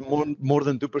afford more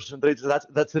than 2% rates.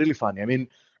 That's really funny. I mean,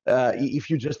 if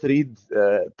you just read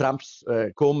Trump's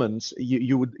comments,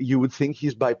 you would think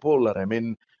he's bipolar. I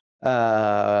mean,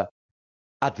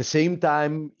 at the same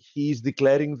time, he's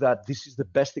declaring that this is the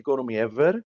best economy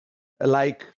ever.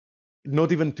 Like,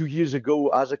 not even 2 years ago,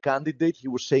 as a candidate, he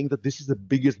was saying that this is the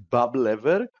biggest bubble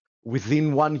ever.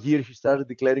 Within 1 year, he started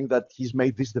declaring that he's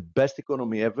made this the best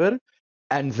economy ever.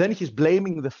 And then he's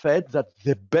blaming the Fed that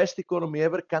the best economy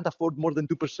ever can't afford more than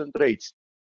 2% rates.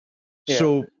 Yeah.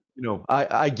 So,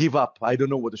 I give up. I don't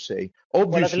know what to say.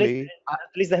 Obviously, at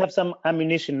least they have some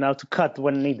ammunition now to cut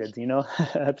when needed.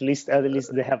 At least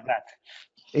they have that.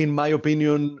 In my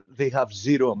opinion, they have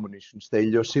 0 ammunition,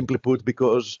 Stelio, simply put,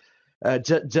 because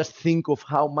just think of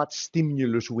how much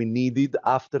stimulus we needed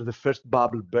after the first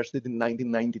bubble bursted in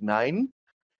 1999.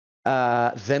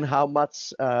 Then how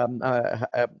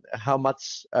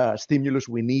much stimulus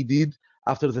we needed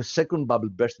after the second bubble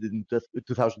bursted in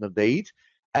 2008.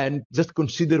 And just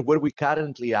consider where we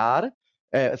currently are.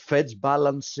 Fed's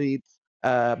balance sheet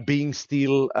being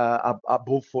still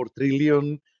above 4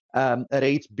 trillion,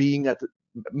 rates being at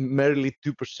merely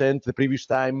 2%. The previous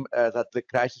time that the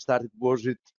crisis started, was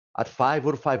it at 5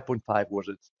 or 5.5? Was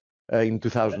it in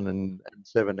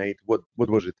 2007-8? What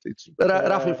was it? It's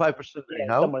roughly 5%.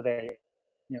 Yeah, somewhere there.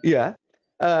 Yeah.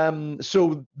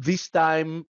 So this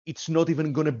time it's not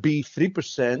even going to be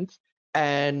 3%,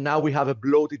 and now we have a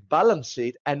bloated balance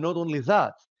sheet. And not only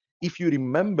that, if you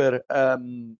remember,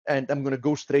 and I'm going to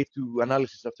go straight to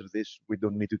analysis after this. We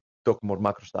don't need to talk more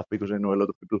macro stuff because I know a lot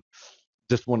of people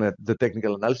just want the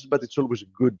technical analysis, but it's always a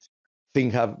good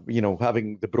thing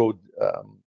having the broad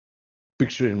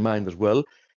picture in mind as well.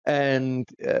 And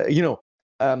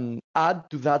add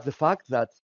to that the fact that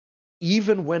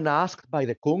even when asked by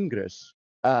the Congress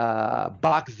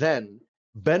back then,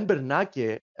 Ben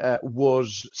Bernanke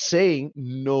was saying,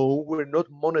 no, we're not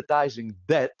monetizing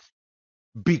debt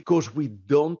because we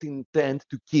don't intend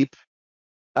to keep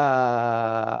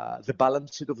the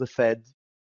balance sheet of the Fed.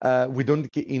 We don't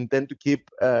intend to keep,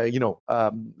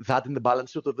 that in the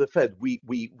balance sheet of the Fed. We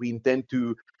intend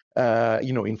to,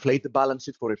 inflate the balance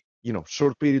sheet for a,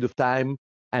 short period of time,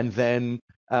 and then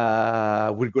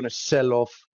we're going to sell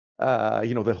off,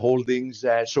 the holdings.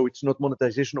 So it's not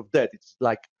monetization of debt. It's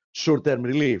like short-term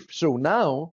relief. So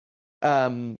now,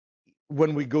 when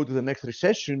we go to the next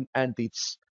recession, and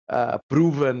it's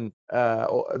proven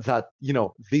that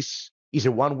this is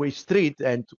a one-way street,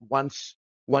 and once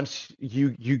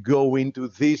you go into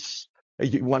this,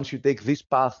 once you take this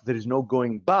path, there is no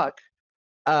going back.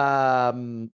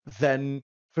 Then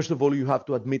first of all, you have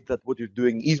to admit that what you're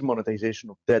doing is monetization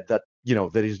of debt. That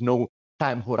there is no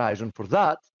time horizon for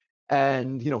that,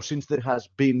 and since there has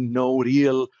been no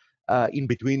real in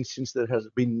between, since there has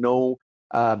been no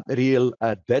real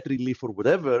debt relief or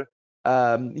whatever,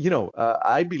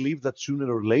 I believe that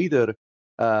sooner or later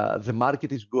the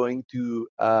market is going to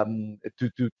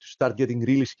start getting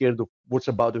really scared of what's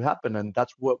about to happen, and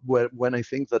that's when I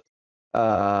think that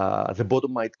the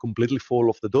bottom might completely fall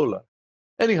off the dollar.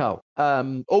 Anyhow,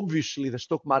 obviously the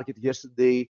stock market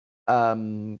yesterday,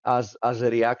 as a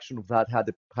reaction of that,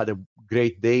 had a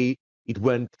great day. It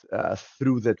went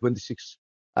through the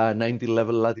 2690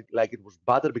 level like it was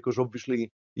butter, because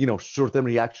obviously short-term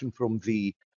reaction from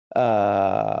the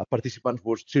participants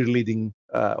was cheerleading.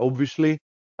 Obviously,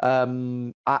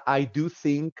 I do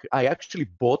think I actually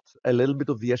bought a little bit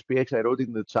of the SPX. I wrote it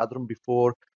in the chat room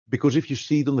before, because if you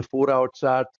see it on the 4-hour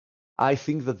chart, I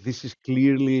think that this is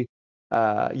clearly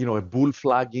a bull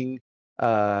flagging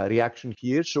reaction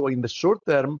here. So in the short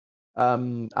term,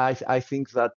 I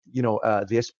think that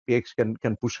the SPX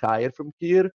can push higher from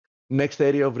here. Next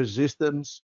area of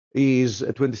resistance is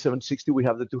 2760. We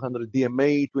have the 200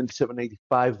 DMA,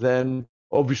 2785. Then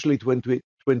obviously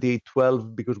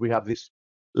 2812, because we have this.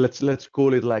 Let's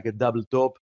call it like a double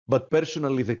top. But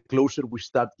personally, the closer we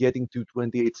start getting to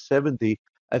 2870,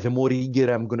 the more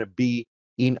eager I'm going to be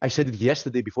in. I said it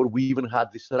yesterday before we even had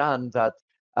this run, that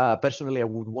personally I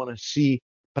would want to see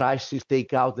prices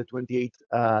take out the 28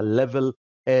 level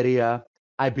area.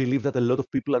 I believe that a lot of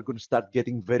people are going to start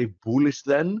getting very bullish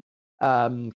then,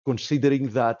 considering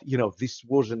that this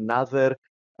was another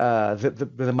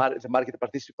the market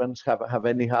participants have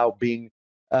anyhow been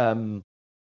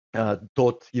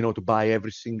taught to buy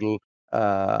every single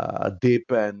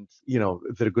dip, and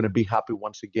they're going to be happy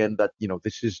once again that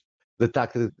this is the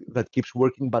tactic that keeps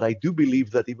working. But I do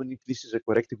believe that even if this is a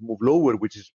corrective move lower,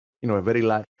 which is a very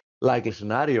likely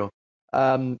scenario,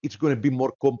 it's going to be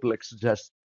more complex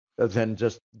than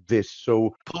just this.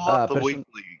 So pull up the weekly.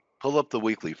 Pull up the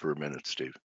weekly for a minute,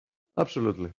 Steve.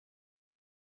 Absolutely.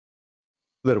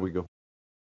 There we go.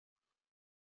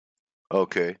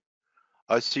 Okay.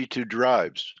 I see two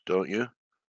drives, don't you?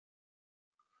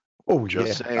 Oh,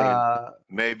 just yeah. saying.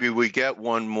 Maybe we get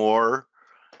one more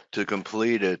to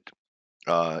complete it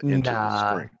into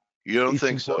the spring. You don't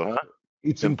think so, huh?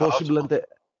 It's impossible.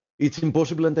 It's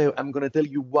impossible, and I'm going to tell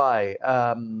you why.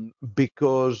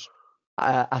 Because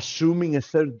assuming a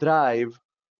third drive,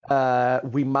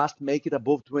 we must make it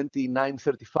above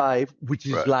 29.35, which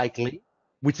is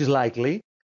likely.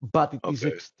 But it is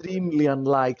extremely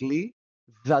unlikely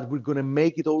that we're going to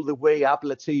make it all the way up,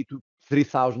 let's say, to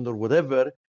 3,000 or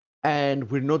whatever, and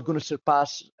we're not going to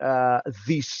surpass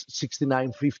this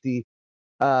 69.50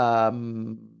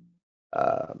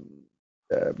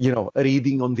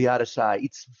 reading on the RSI.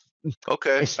 It's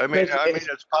okay. I mean,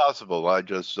 it's possible. I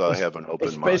just have an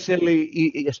open mind.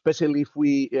 Especially if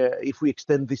we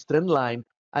extend this trend line.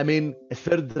 I mean, a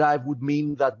third drive would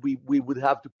mean that we would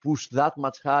have to push that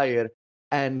much higher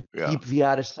and keep the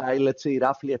RSI, let's say,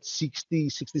 roughly at 60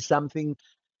 something.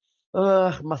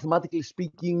 Mathematically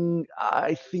speaking,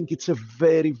 I think it's a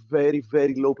very, very,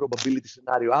 very low probability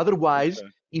scenario. Otherwise, Okay.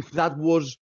 if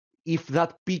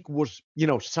that peak was,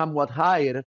 somewhat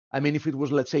higher, I mean, if it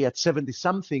was, let's say, at 70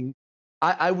 something,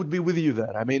 I would be with you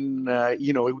there. I mean,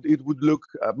 it would look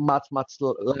much, much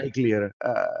likelier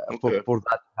Okay. for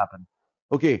that to happen.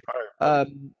 Okay. All right.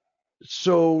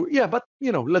 So yeah, but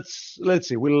let's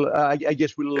see. We'll I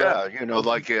guess we'll. Yeah,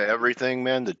 like everything,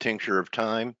 man. The tincture of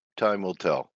time. Time will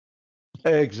tell.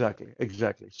 Exactly.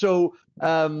 So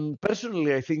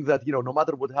personally, I think that no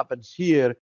matter what happens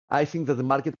here, I think that the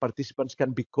market participants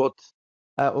can be caught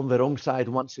on the wrong side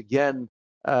once again.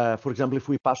 For example, if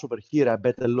we pass over here, I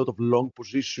bet a lot of long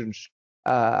positions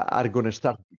are going to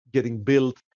start getting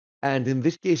built. And in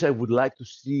this case, I would like to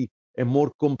see a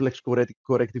more complex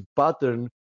corrective pattern,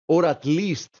 or at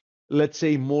least, let's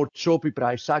say, more choppy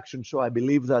price action. So I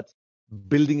believe that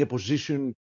building a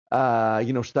position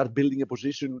start building a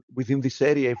position within this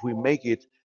area, if we make it,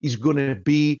 is going to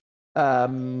be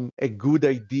a good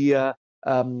idea.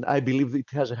 I believe it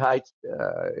has a high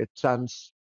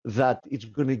chance that it's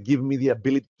going to give me the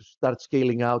ability to start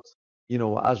scaling out,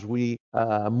 as we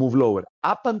move lower.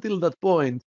 Up until that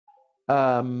point,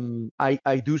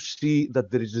 I do see that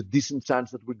there is a decent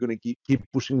chance that we're going to keep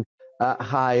pushing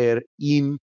higher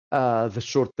in the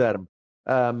short term,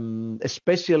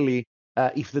 especially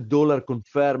if the dollar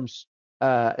confirms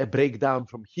a breakdown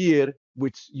from here,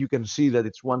 which you can see that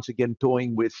it's once again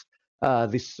toying with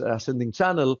this ascending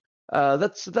channel.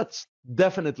 That's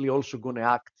definitely also going to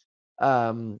act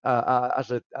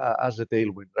as a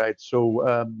tailwind, right? So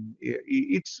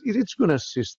it's going to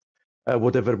assist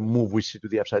whatever move we see to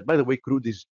the upside. By the way, crude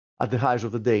is at the highs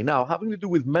of the day. Now, having to do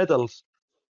with metals,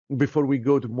 before we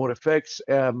go to more effects,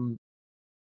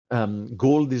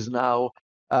 gold is now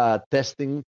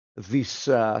testing this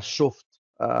soft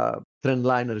trend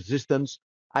line resistance.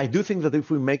 I do think that if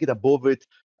we make it above it,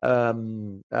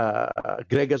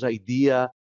 Gregor's idea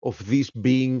of this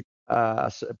being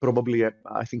probably,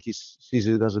 I think he sees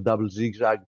it as a double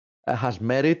zigzag, has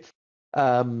merit.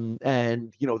 And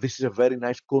this is a very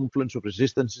nice confluence of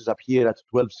resistances up here at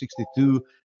 1262 to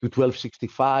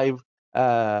 1265.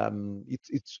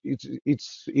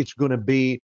 It's going to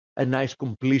be a nice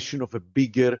completion of a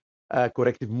bigger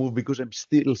corrective move, because I'm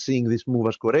still seeing this move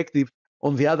as corrective.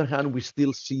 On the other hand, we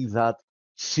still see that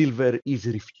silver is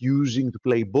refusing to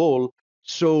play ball.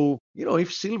 So,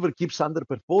 if silver keeps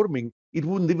underperforming, it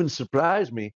wouldn't even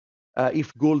surprise me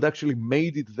if gold actually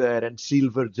made it there and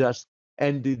silver just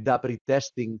ended up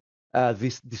retesting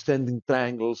this descending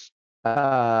triangles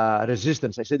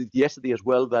resistance. I said it yesterday as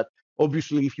well, that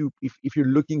obviously if you're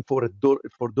looking for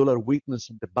dollar weakness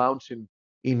and the bounce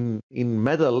in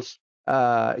metals,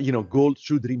 gold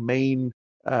should remain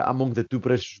among the two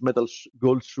precious metals.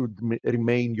 Gold should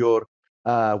remain your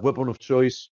weapon of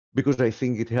choice, because I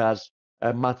think it has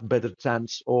a much better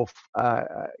chance of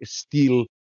still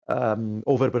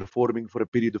overperforming for a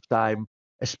period of time,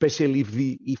 especially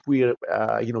if we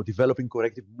are developing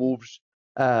corrective moves.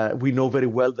 We know very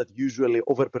well that usually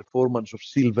overperformance of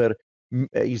silver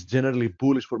is generally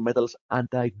bullish for metals,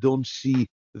 and I don't see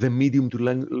the medium to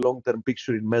long-term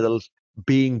picture in metals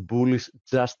being bullish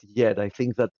just yet. I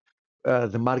think that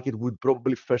the market would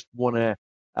probably first want to,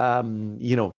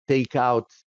 take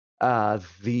out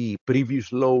the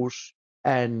previous lows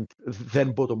and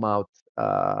then bottom out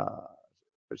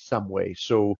some way.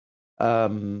 So,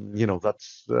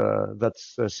 that's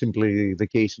simply the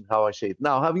case in how I say it.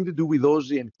 Now, having to do with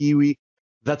Aussie and Kiwi,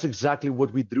 that's exactly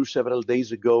what we drew several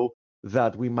days ago,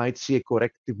 that we might see a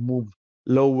corrective move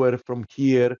lower from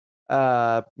here.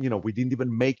 We didn't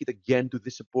even make it again to the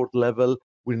support level.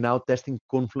 We're now testing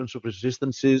confluence of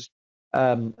resistances.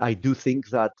 I do think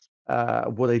that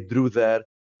what I drew there,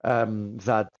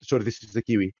 sorry, this is the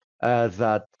Kiwi,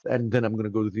 and then I'm going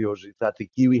to go to the Aussie, that the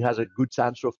Kiwi has a good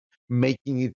chance of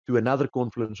making it to another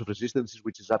confluence of resistances,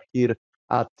 which is up here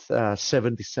at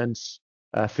 70 cents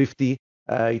 50.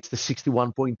 It's the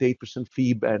 61.8%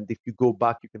 FIB, and if you go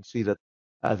back, you can see that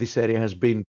this area has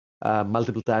been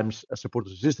multiple times a support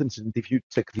resistance. And if you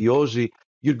check the Aussie,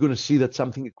 you're going to see that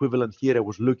something equivalent here. I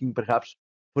was looking perhaps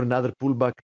for another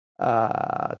pullback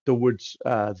towards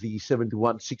the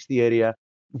 71.60 area.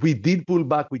 We did pull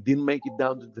back. We didn't make it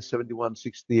down to the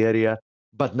 71.60 area,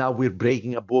 but now we're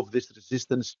breaking above this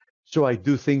resistance. So I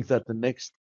do think that the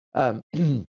next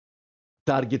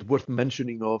target worth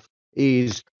mentioning of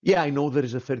is, I know there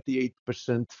is a 38%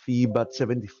 FIB at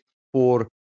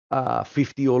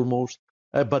 74.50 almost.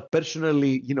 But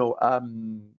personally,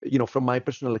 from my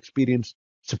personal experience,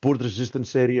 support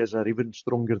resistance areas are even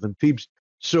stronger than FIBs.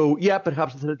 So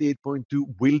perhaps the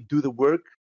 38.2 will do the work,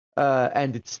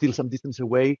 and it's still some distance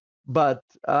away. But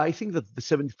I think that the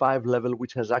 75 level,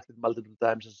 which has acted multiple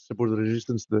times as support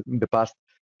resistance in the past,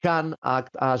 can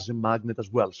act as a magnet as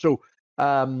well. So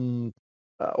Aussie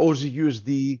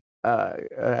USD,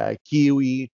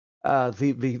 Kiwi,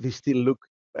 they still look,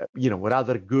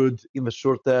 rather good in the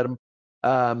short term,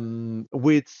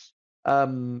 which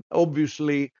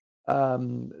obviously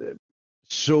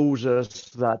shows us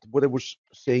that what I was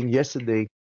saying yesterday,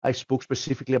 I spoke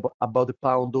specifically about the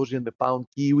pound Aussie and the pound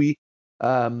Kiwi.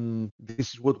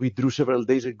 This is what we drew several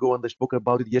days ago, and I spoke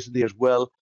about it yesterday as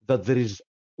well, that there is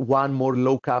one more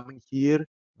low coming here.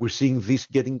 We're seeing this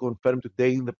getting confirmed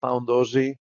today in the pound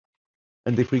Aussie.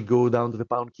 And if we go down to the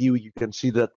pound Kiwi, you can see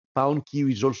that pound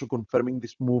Kiwi is also confirming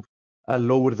this move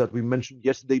lower that we mentioned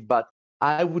yesterday. But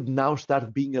I would now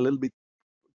start being a little bit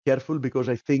careful, because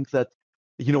I think that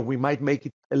we might make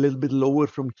it a little bit lower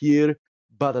from here,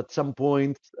 but at some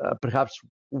point, perhaps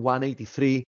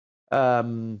 183,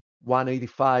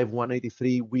 185,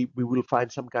 183, we will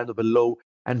find some kind of a low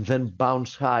and then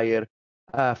bounce higher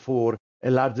for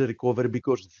a larger recovery,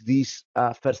 because this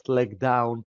first leg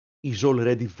down is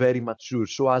already very mature.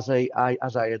 So as I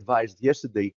advised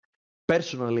yesterday,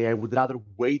 personally, I would rather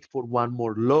wait for one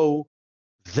more low,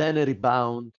 then a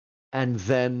rebound, and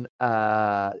then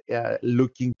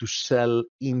looking to sell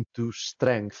into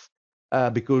strength,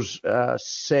 because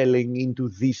selling into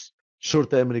this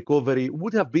short-term recovery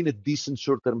would have been a decent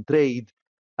short-term trade,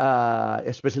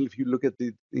 especially if you look at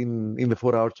it in the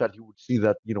 4-hour chart. You would see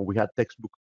that we had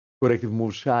textbook corrective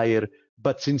moves higher,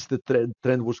 but since the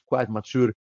trend was quite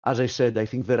mature, as I said, I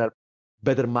think there are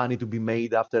better money to be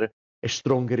made after a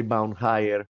stronger rebound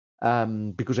higher,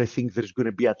 because I think there's going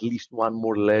to be at least one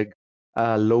more leg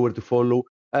lower to follow.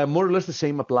 More or less the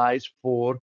same applies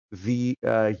for the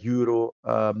Euro,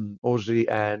 Aussie,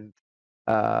 and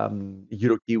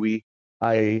Euro Kiwi.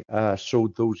 I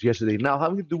showed those yesterday. Now,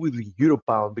 having to do with the Euro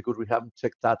Pound, because we haven't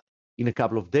checked that in a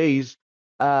couple of days,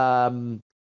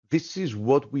 this is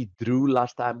what we drew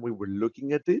last time we were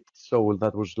looking at it. So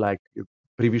that was like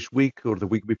previous week or the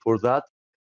week before that.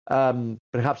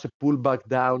 Perhaps a pullback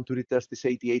down to retest this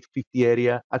 88.50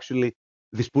 area. Actually,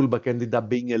 this pullback ended up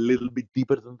being a little bit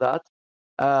deeper than that.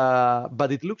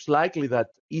 But it looks likely that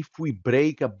if we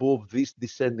break above this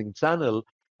descending channel,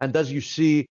 and as you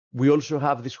see, we also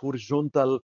have this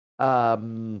horizontal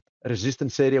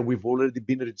resistance area. We've already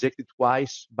been rejected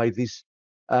twice by this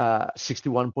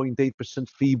 61.8%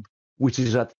 fib, which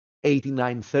is at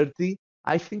 89.30.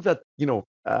 I think that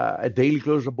a daily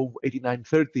close above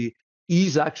 89.30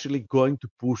 is actually going to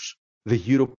push the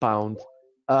Euro Pound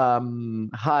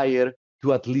higher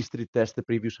to at least retest the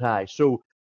previous high. So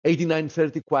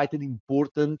 89.30, quite an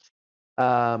important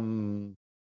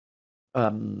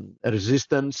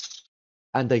resistance,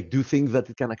 and I do think that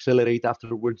it can accelerate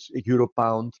afterwards. A Euro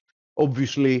Pound,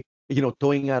 obviously,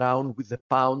 toying around with the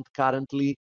pound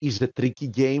currently is a tricky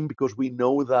game, because we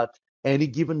know that any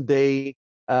given day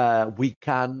we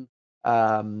can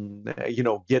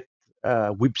get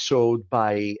whipsawed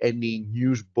by any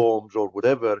news bombs or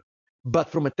whatever. But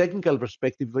from a technical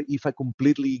perspective, if I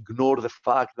completely ignore the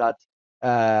fact that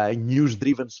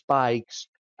news-driven spikes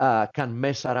can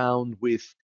mess around with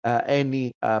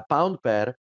any pound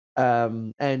pair,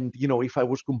 and if I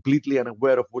was completely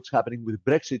unaware of what's happening with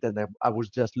Brexit, and I was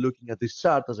just looking at this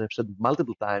chart, as I've said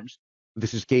multiple times,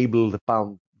 this is cable, the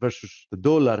pound versus the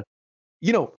dollar.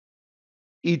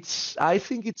 I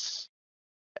think it's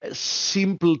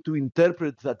simple to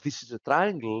interpret that this is a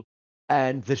triangle,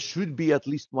 and there should be at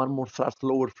least one more thrust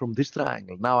lower from this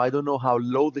triangle. Now, I don't know how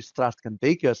low this thrust can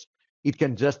take us. It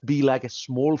can just be like a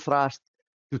small thrust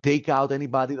to take out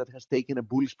anybody that has taken a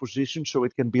bullish position. So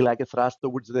it can be like a thrust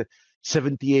towards the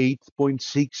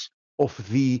 78.6 of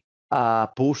the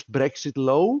post-Brexit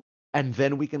low, and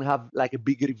then we can have like a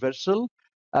big reversal.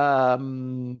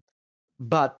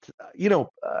 But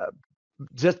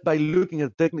just by looking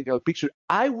at the technical picture,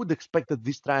 I would expect that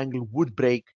this triangle would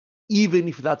break, even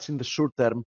if that's in the short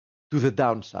term, to the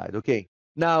downside. Okay.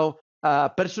 Now,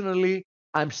 personally,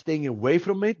 I'm staying away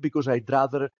from it, because I'd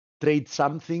rather trade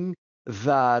something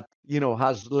that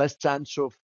has less chance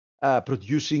of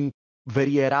producing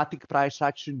very erratic price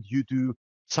action due to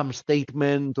some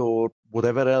statement or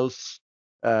whatever else,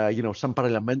 some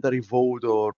parliamentary vote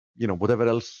or whatever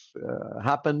else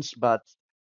happens. But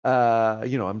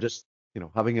I'm just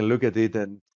having a look at it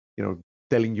and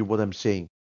telling you what I'm saying.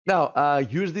 Now,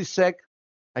 USD SEC,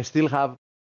 I still have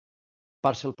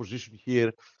partial position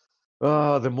here.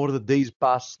 The more the days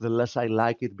pass, the less I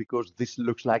like it, because this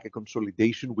looks like a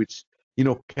consolidation, which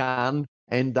can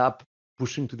end up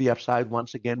pushing to the upside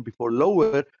once again before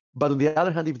lower. But on the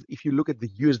other hand, if you look at the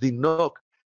USD NOK,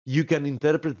 you can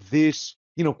interpret this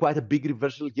quite a big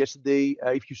reversal yesterday.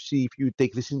 If you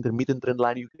take this intermittent trend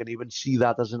line, you can even see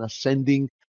that as an ascending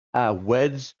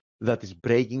wedge that is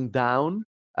breaking down.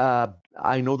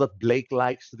 I know that Blake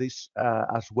likes this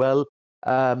as well.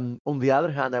 On the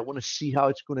other hand, I want to see how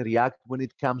it's going to react when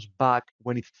it comes back,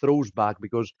 when it throws back,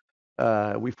 because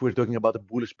if we're talking about a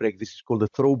bullish break, this is called a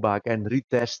throwback and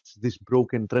retests this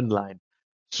broken trend line.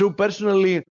 So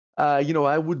personally,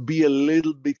 I would be a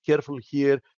little bit careful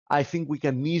here. I think we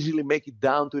can easily make it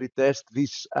down to retest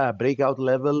this breakout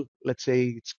level. Let's say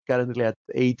it's currently at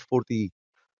 840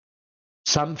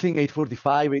 something,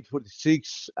 845,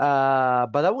 846.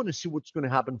 But I want to see what's going to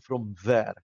happen from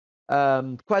there.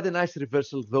 Quite a nice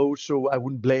reversal though, so I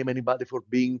wouldn't blame anybody for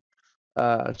being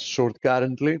short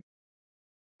currently.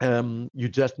 You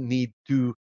just need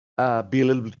to be a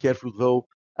little bit careful though.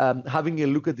 Having a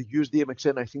look at the USD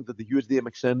MXN, I think that the USD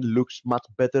MXN looks much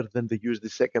better than the USD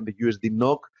SEK and the USD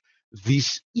NOK.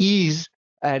 This is,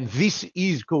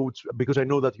 coach, because I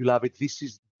know that you love it, this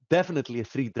is definitely a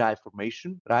three drive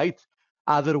formation, right?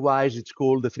 Otherwise, it's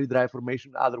called the three drive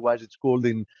formation. Otherwise, it's called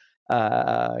in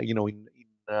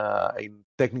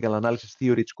technical analysis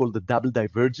theory, it's called the double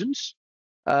divergence.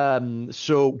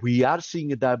 So we are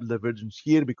seeing a double divergence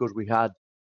here because we had,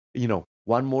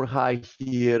 one more high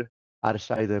here,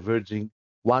 RSI diverging,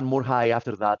 one more high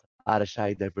after that,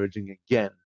 RSI diverging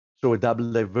again. So a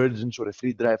double divergence or a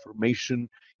three drive formation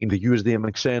in the USD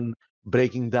MXN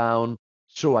breaking down.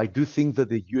 So I do think that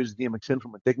the USD MXN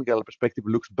from a technical perspective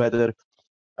looks better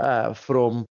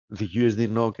from the USD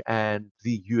NOK and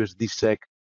the USD SEK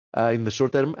in the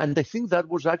short term. And I think that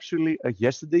was actually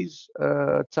yesterday's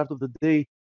chart of the day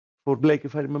for Blake,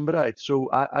 if I remember right. So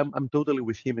I'm totally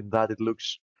with him in that. It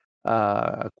looks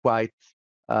quite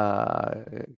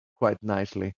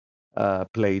nicely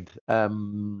played.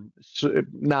 So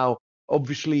now,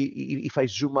 obviously, if I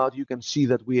zoom out, you can see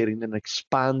that we are in an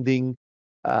expanding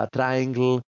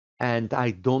triangle, and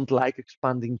I don't like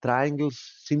expanding triangles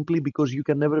simply because you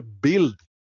can never build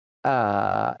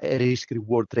a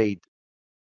risk-reward trade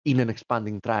in an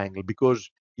expanding triangle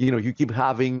because you keep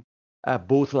having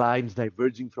both lines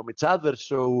diverging from each other.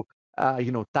 So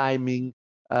timing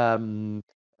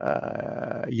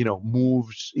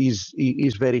moves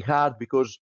is very hard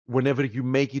because whenever you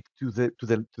make it to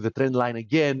the trend line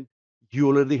again, you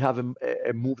already have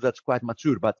a move that's quite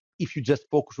mature. But if you just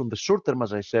focus on the short term,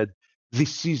 as I said,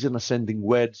 this is an ascending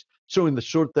wedge. So in the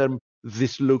short term,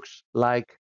 this looks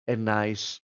like a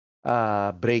nice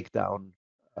breakdown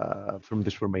from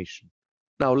this formation.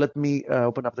 Now let me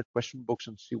open up the question box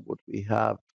and see what we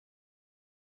have.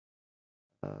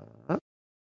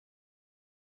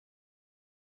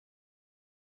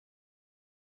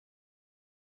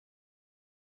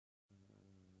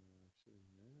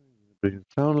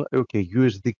 Okay,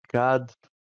 USD CAD.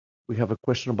 We have a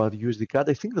question about USD CAD.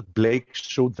 I think that Blake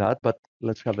showed that, but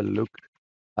let's have a look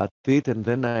at it. And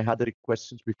then I had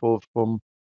questions before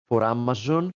for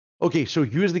Amazon. Okay, so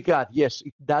USD CAD, yes,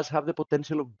 it does have the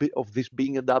potential of this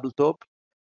being a double top.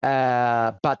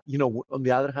 But on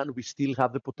the other hand, we still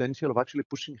have the potential of actually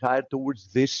pushing higher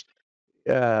towards this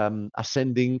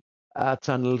ascending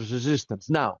channel resistance.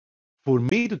 Now, for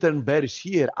me to turn bearish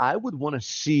here, I would want to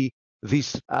see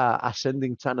this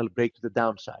ascending channel break to the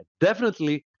downside.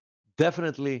 Definitely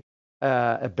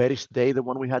a bearish day, the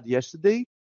one we had yesterday.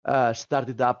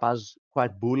 Started up as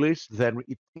quite bullish, then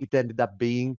it ended up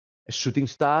being a shooting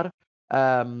star.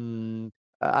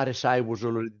 RSI was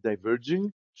already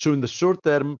diverging. So in the short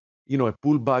term, a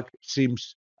pullback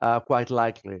seems quite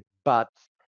likely. But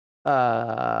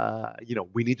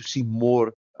we need to see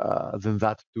more than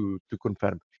that to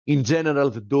confirm. In general,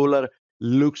 the dollar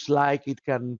looks like it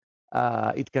can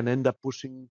end up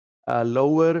pushing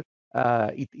lower.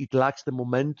 It lacks the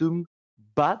momentum,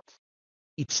 but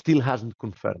it still hasn't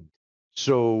confirmed.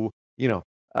 So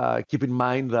keep in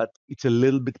mind that it's a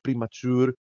little bit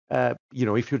premature.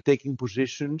 If you're taking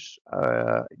positions,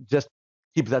 just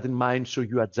keep that in mind so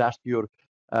you adjust your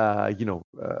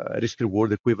risk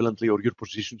reward equivalently or your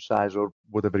position size or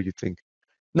whatever you think.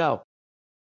 Now,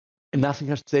 nothing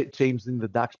has changed in the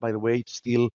DAX, by the way. It's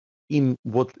still in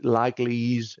what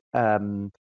likely is a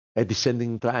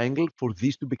descending triangle. For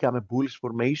this to become a bullish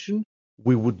formation,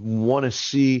 we would want to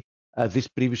see this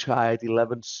previous high at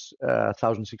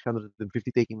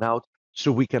 11,650 taken out,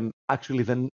 so we can actually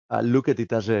then look at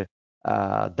it as a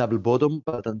double bottom.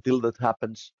 But until that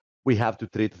happens, we have to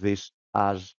treat this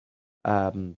as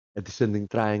a descending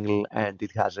triangle, and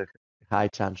it has a high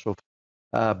chance of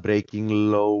breaking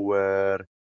lower.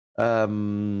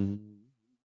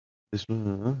 This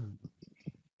one,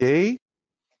 okay.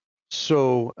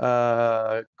 So,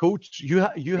 Coach,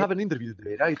 you have an interview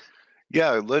today, right?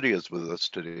 Yeah, Lydia's with us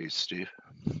today, Steve.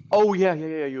 Oh, yeah.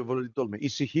 You've already told me.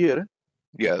 Is she here?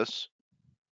 Yes.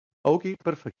 Okay,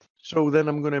 perfect. So then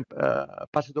I'm going to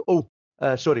pass it.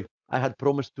 Sorry. I had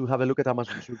promised to have a look at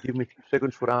Amazon. So give me a few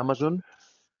seconds for Amazon.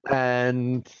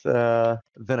 And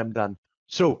then I'm done.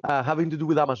 So having to do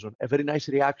with Amazon, a very nice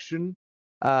reaction,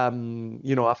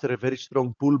 after a very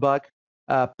strong pullback.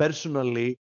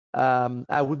 Personally,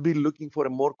 I would be looking for a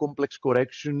more complex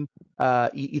correction.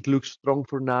 It looks strong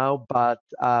for now, but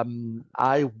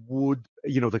I would,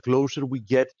 the closer we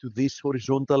get to this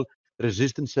horizontal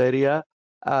resistance area,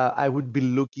 I would be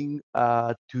looking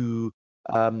to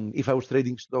if I was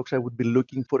trading stocks, I would be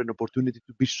looking for an opportunity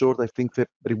to be short. I think the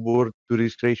reward to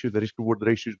risk ratio, the risk reward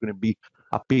ratio is going to be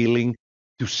appealing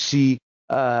to see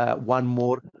one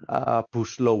more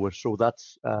push lower. So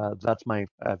that's my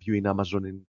view in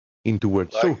Amazon in 2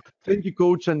 words. So thank you,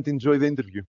 coach, and enjoy the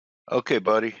interview. Okay,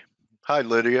 buddy. Hi,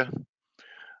 Lydia. I'm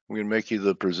going to make you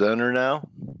the presenter now.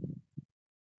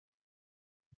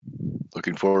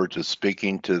 Looking forward to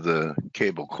speaking to the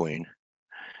cable queen.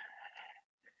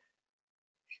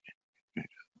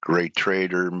 Great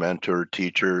trader, mentor,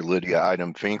 teacher, Lydia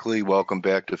Idem-Finkley. Welcome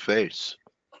back to FACE.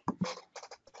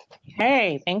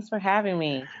 Hey, thanks for having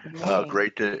me.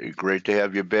 Great to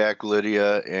have you back,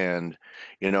 Lydia. And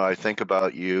I think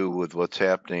about you with what's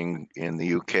happening in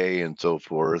the UK and so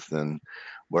forth. And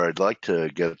where I'd like to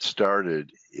get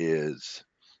started is,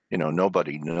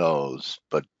 nobody knows,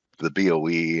 but the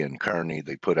BOE and Carney,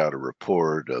 they put out a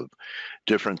report of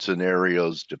different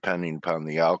scenarios depending upon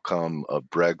the outcome of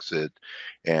Brexit,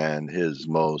 and his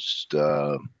most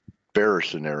bearish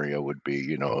scenario would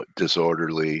be,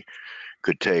 disorderly,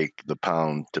 could take the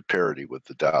pound to parity with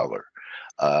the dollar.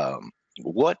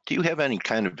 What do you have any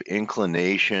kind of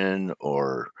inclination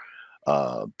or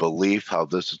belief how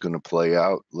this is going to play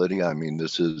out, Lydia? I mean,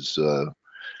 this is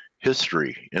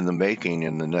history in the making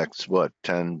in the next,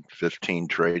 10, 15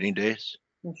 trading days?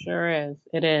 It sure is.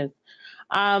 It is.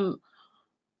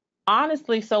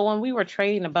 Honestly, so when we were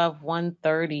trading above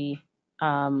 130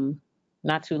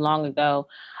 not too long ago,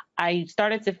 I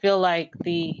started to feel like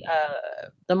the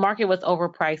market was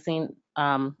overpricing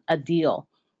a deal.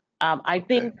 I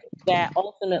think that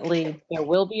ultimately there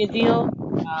will be a deal.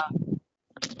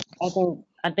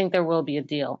 I think there will be a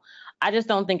deal. I just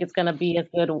don't think it's going to be as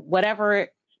good.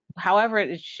 However it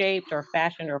is shaped or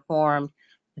fashioned or formed,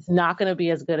 it's not going to be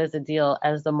as good as a deal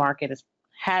as the market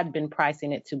had been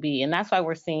pricing it to be, and that's why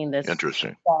we're seeing this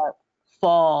sharp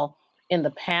fall in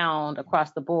the pound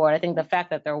across the board. I think the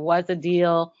fact that there was a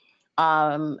deal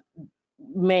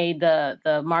made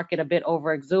the market a bit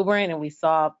over exuberant, and we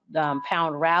saw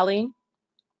pound rally,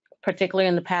 particularly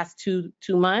in the past two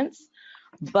months.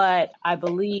 But I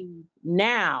believe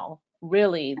now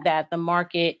really that the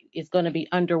market is going to be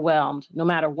underwhelmed no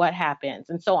matter what happens.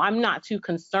 And so I'm not too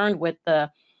concerned with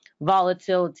the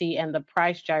volatility and the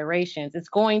price gyrations. It's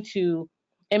going to,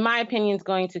 in my opinion, it's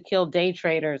going to kill day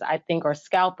traders, I think, or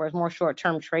scalpers, more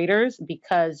short-term traders,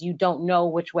 because you don't know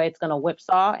which way it's going to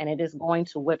whipsaw, and it is going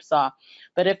to whipsaw.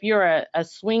 But if you're a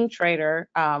swing trader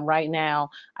right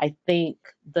now, I think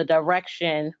the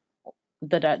direction,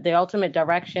 the ultimate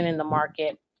direction in the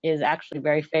market is actually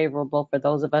very favorable for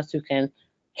those of us who can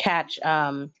catch,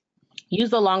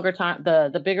 use the longer time,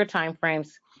 the bigger time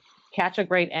frames, catch a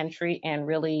great entry, and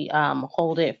really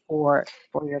hold it for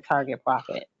your target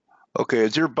profit. Okay,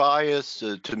 is your bias,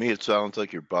 to me it sounds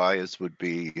like your bias would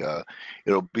be,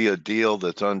 it'll be a deal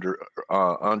that's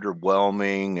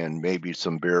underwhelming, and maybe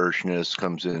some bearishness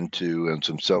comes into, and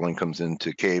some selling comes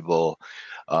into cable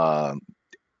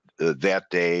that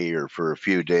day or for a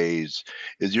few days.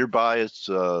 Is your bias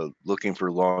looking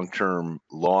for long-term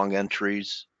long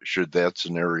entries should that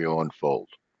scenario unfold?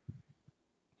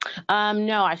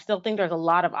 No, I still think there's a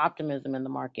lot of optimism in the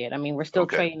market. I mean, we're still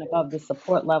trading above the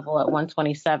support level at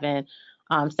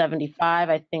 127.75.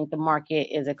 I think the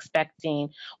market is expecting,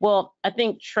 well, I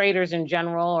think traders in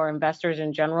general or investors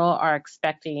in general are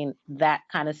expecting that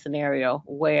kind of scenario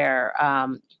where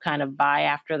you kind of buy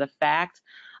after the fact.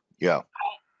 Yeah.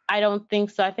 I don't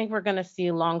think so. I think we're going to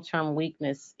see long-term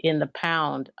weakness in the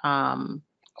pound,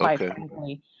 quite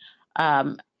frankly.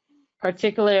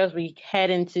 Particularly as we head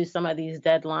into some of these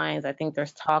deadlines. I think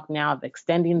there's talk now of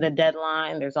extending the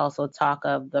deadline. There's also talk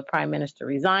of the prime minister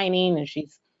resigning, and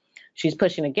she's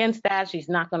pushing against that. She's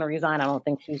not going to resign. I don't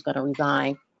think she's going to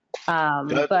resign.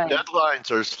 But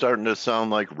deadlines are starting to sound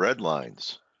like red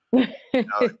lines.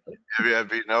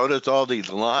 Have you noticed all these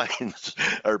lines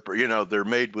are, they're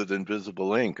made with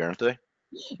invisible ink, aren't they?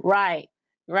 Right.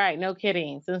 No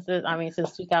kidding. Since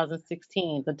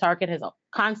 2016, the target has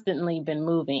constantly been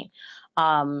moving.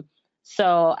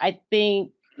 So I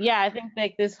think I think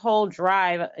like this whole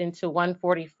drive into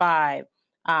 145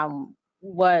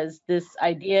 was this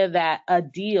idea that a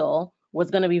deal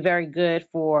was going to be very good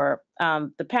for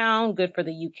the pound, good for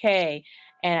the UK.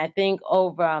 And I think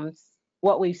over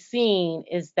what we've seen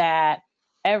is that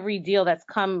every deal that's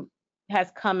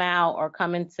has come out or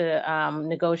come into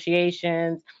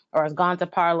negotiations or has gone to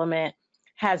Parliament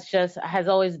has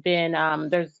always been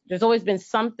there's always been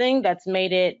something that's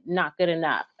made it not good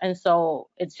enough. And so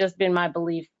it's just been my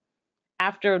belief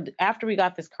after we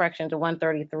got this correction to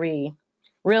 133,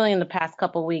 really in the past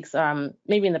couple of weeks,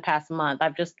 maybe in the past month,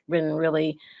 I've just been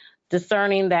really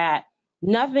discerning that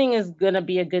nothing is going to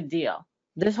be a good deal.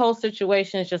 This whole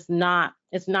situation is just not,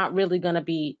 it's not really going to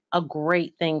be a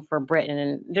great thing for Britain.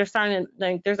 And they're starting to,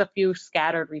 like, there's a few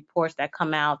scattered reports that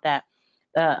come out that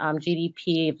the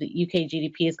GDP, the UK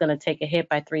GDP is going to take a hit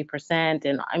by 3%.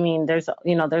 And I mean, there's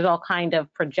all kind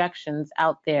of projections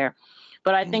out there.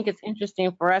 But I think it's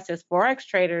interesting for us as Forex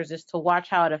traders is to watch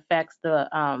how it affects the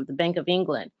Bank of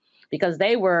England, because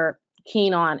they were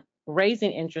keen on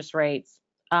raising interest rates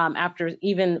after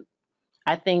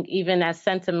I think even as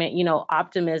sentiment,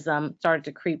 optimism started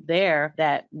to creep there,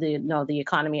 that the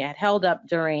economy had held up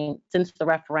since the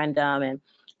referendum and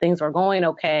things were going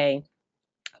okay,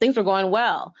 things were going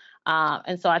well.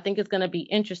 And so I think it's going to be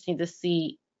interesting to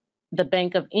see the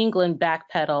Bank of England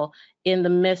backpedal in the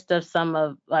midst of some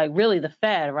of really the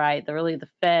Fed, right? The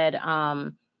Fed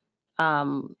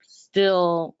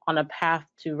still on a path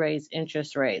to raise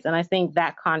interest rates. And I think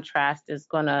that contrast is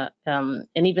going to, and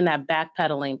even that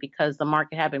backpedaling, because the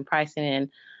market had been pricing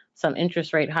in some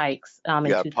interest rate hikes.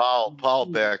 Paul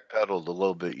backpedaled a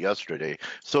little bit yesterday.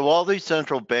 So all these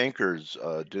central bankers,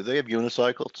 do they have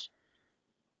unicycles?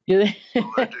 Absolutely,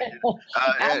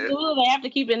 they have to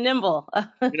keep it nimble. I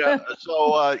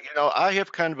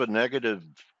have kind of a negative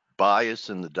bias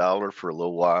in the dollar for a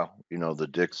little while. The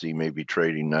Dixie may be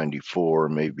trading 94,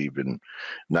 maybe even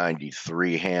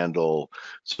 93 handle.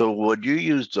 So would you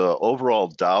use the overall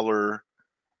dollar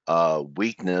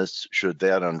weakness, should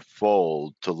that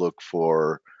unfold, to look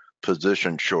for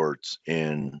position shorts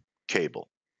in cable?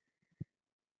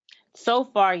 So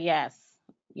far, yes.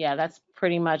 Yeah, that's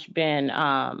pretty much been,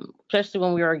 especially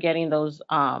when we were getting those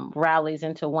rallies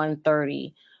into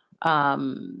 130,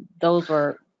 those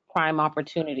were prime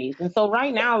opportunities. And so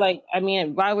right now,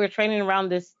 while we're trading around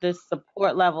this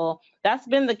support level, that's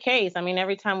been the case. I mean,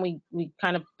 every time we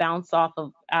kind of bounce out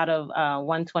of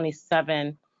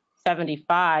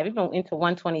 127.75, even into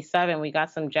 127, we got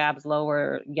some jabs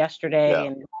lower yesterday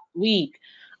and last week.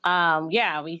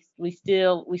 We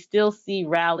still see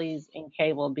rallies in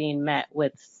cable being met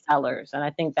with sellers, and I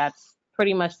think that's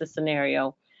pretty much the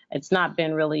scenario. It's not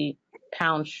been really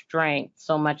pound strength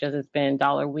so much as it's been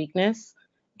dollar weakness,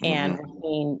 and we're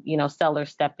seeing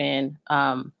sellers step in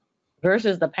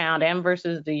versus the pound and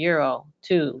versus the euro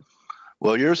too.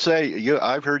 Well,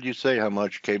 I've heard you say how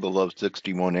much cable loves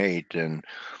 61.8, and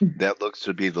that looks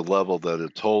to be the level that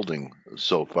it's holding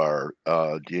so far.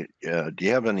 Do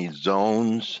you have any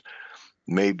zones,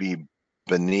 maybe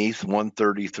beneath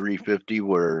 133.50,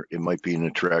 where it might be an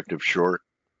attractive short?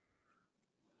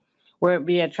 Where it'd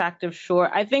be attractive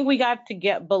short? I think we got to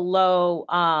get below.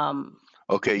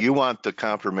 Okay, you want the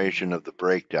confirmation of the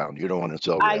breakdown. You don't want to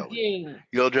sell rally. I do.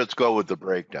 You'll just go with the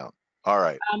breakdown. All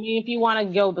right. I mean, if you want to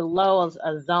go below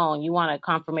a zone, you want a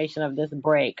confirmation of this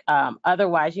break.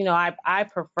 Otherwise, I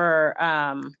prefer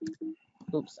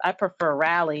I prefer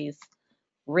rallies,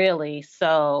 really.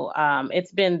 So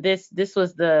it's been this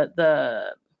was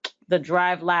the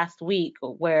drive last week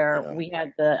where we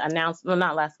had the announcement. Well,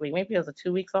 not last week, maybe it was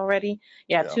 2 weeks already.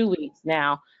 2 weeks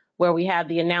now, where we had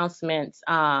the announcements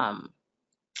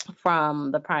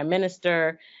from the Prime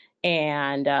Minister,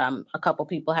 and a couple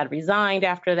people had resigned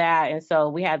after that. And so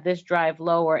we had this drive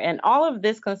lower, and all of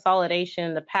this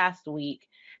consolidation the past week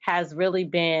has really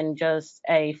been just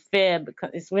a fib.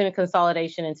 It's been a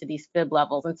consolidation into these fib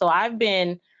levels. And so I've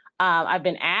been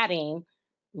adding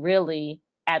really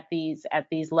at these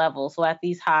levels. So at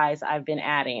these highs, I've been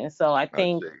adding. So I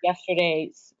think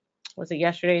yesterday's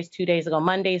 2 days ago,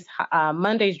 Monday's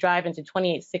drive into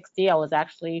 28.60, I was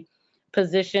actually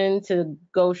positioned to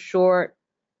go short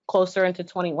closer into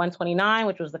 21.29,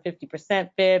 which was the 50%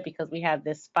 fib, because we had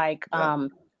this spike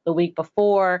the week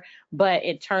before, but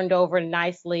it turned over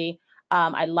nicely.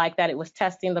 I like that it was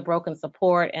testing the broken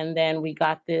support, and then we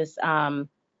got this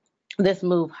this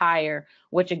move higher,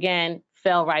 which again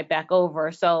fell right back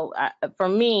over. So for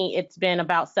me, it's been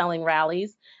about selling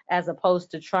rallies as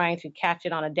opposed to trying to catch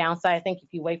it on a downside. I think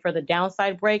if you wait for the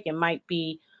downside break, it might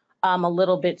be a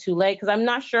little bit too late, because I'm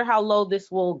not sure how low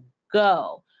this will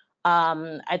go.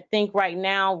 I think right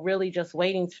now, really just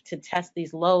waiting to test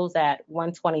these lows at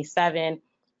 127,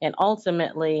 and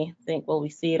ultimately, I think, will we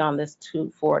see it on this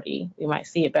 240? We might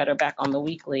see it better back on the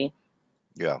weekly.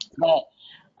 Yeah. But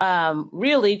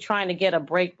really trying to get a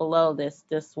break below this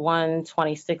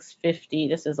 126.50.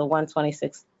 This is a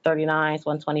 126.39,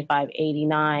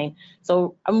 125.89.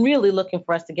 So I'm really looking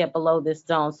for us to get below this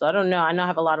zone. So I don't know. I know I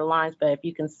have a lot of lines, but if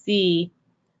you can see,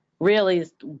 really,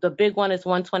 the big one is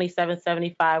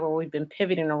 127.75, where we've been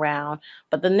pivoting around.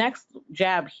 But the next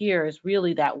jab here is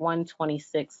really that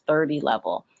 126.30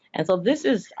 level. And so this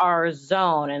is our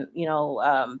zone. And, you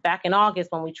know, back in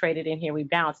August when we traded in here, we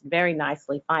bounced very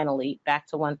nicely, finally, back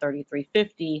to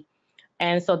 133.50.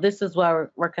 And so this is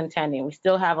where we're contending. We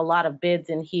still have a lot of bids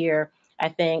in here, I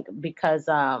think, because,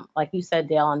 like you said,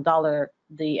 Dale, on dollar,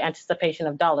 the anticipation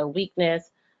of dollar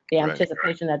weakness, the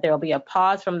anticipation that there will be a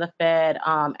pause from the Fed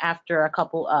after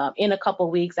in a couple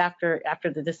weeks after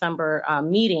the December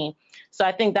meeting. So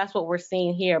I think that's what we're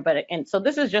seeing here. And so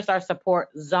this is just our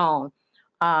support zone.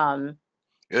 It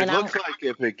looks like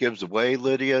if it gives away,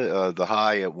 Lydia, the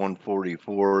high at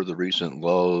 144, the recent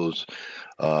lows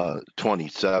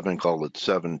 27, call it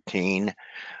 17,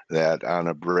 that on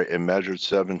it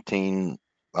measures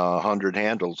 1,700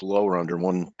 handles lower under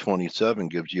 127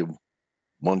 gives you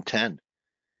 110.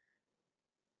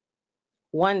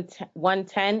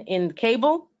 110 in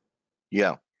cable?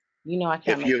 Yeah. You know, I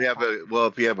can't. If you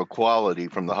have a quality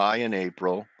from the high in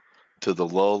April to the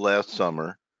low last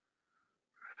summer,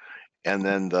 and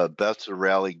then the best the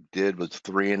rally did was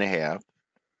 3.5.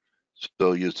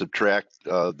 So you subtract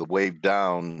the wave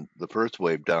down, the first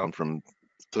wave down from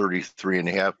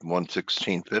 33.5,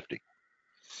 116.50.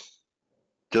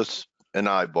 Just an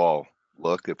eyeball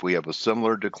look. If we have a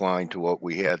similar decline to what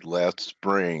we had last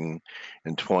spring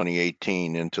in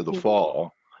 2018 into the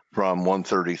fall from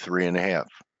 133.5.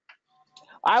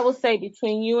 I will say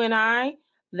between you and I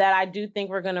that I do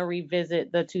think we're going to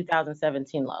revisit the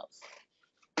 2017 lows.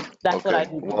 That's what I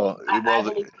do. Well, I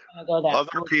believe it's gonna go that.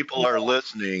 Other people are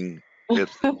listening.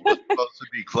 It's supposed to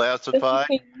be classified.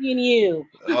 Me and you.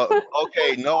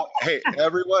 Okay, no. Hey,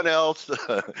 everyone else,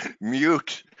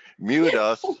 mute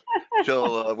us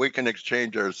till we can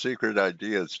exchange our secret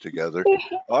ideas together.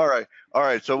 All right.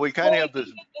 So we kind of have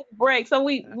this break. So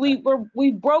we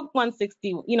broke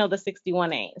 160. You know, the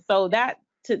 61.8. So that's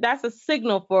a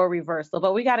signal for a reversal,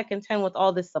 but we got to contend with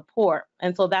all this support,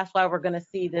 and so that's why we're going to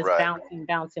see this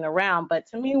bouncing around. But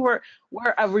to me,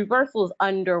 a reversal is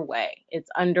underway.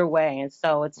 It's underway, and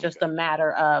so it's just a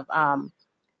matter of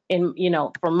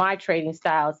for my trading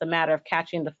style, it's a matter of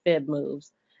catching the fib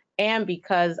moves, and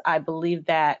because I believe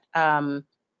that pound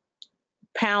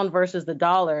versus the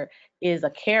dollar is a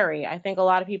carry, I think a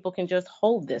lot of people can just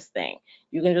hold this thing.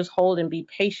 You can just hold and be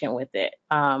patient with it.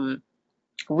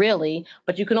 Really,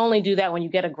 but you can only do that when you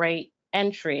get a great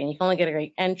entry, and you can only get a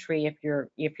great entry if you're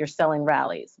selling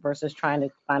rallies versus trying to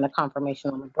find a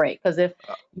confirmation on a break. Because if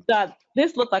you got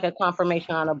this look like a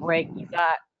confirmation on a break, you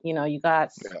got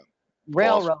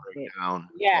railroaded.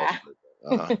 Yeah.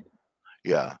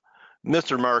 Yeah.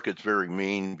 Mr. Market's very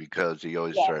mean because he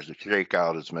always tries to shake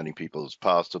out as many people as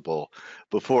possible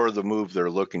before the move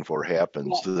they're looking for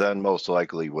happens, then most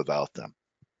likely without them.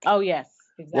 Oh, yes.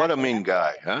 Exactly. What a mean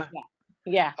guy, huh?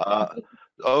 Yeah.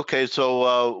 Okay,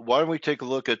 so why don't we take a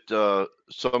look at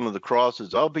some of the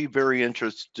crosses? I'll be very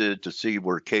interested to see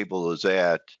where cable is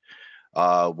at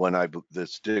when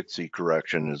this Dixie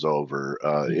correction is over.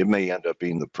 It may end up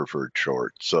being the preferred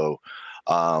short. So,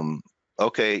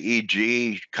 okay,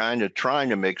 EG kind of trying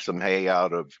to make some hay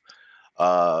out of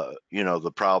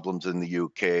the problems in the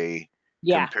UK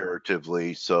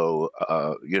comparatively. So,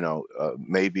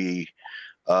 maybe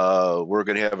we're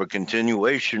going to have a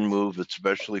continuation move,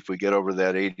 especially if we get over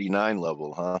that 89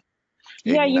 level, huh?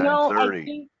 Yeah, I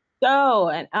think so.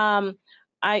 And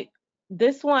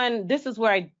this one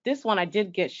I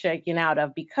did get shaken out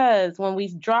of, because when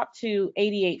we dropped to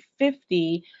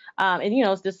 88.50, and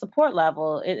it's the support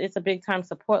level. It's a big time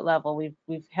support level we've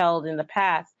held in the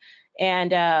past,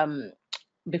 and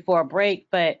before a break,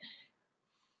 but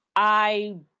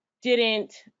I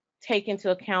didn't take into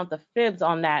account the fibs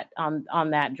on that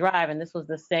drive, and this was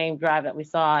the same drive that we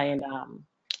saw in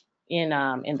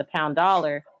the pound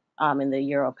dollar, in the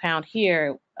euro pound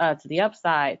here to the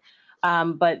upside.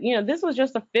 But this was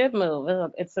just a fib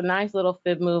move. It's a nice little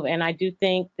fib move, and I do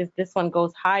think this one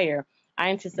goes higher. I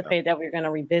anticipate that we're going to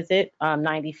revisit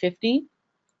 90.50,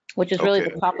 which is really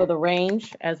the top of the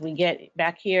range as we get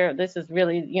back here. This is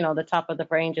really, the top of the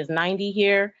range is 90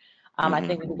 here. I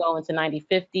think we can go into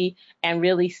 90.50 and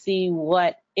really see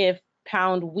what if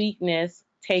pound weakness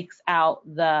takes out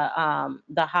the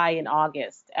high in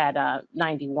August at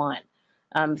 91.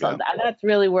 So that's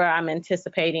really where I'm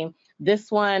anticipating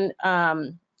this one.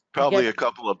 Probably a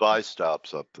couple of buy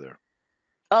stops up there.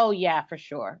 Oh yeah, for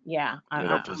sure. Yeah.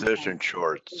 Position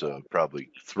shorts, probably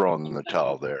throwing the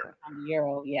towel there. On the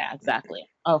euro, yeah, exactly.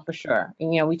 Oh, for sure.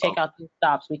 And we take out these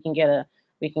stops, we can get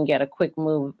a quick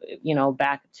move,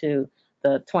 back to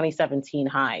the 2017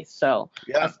 highs. So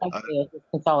especially as this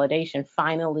consolidation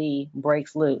finally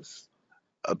breaks loose.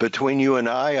 Between you and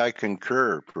I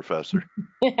concur, Professor.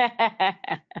 All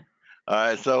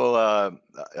right, so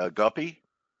Guppy,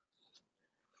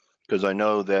 because I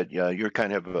know that you're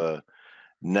kind of a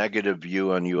negative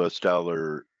view on U.S.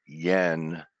 dollar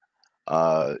yen,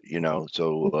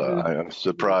 so I'm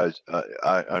surprised.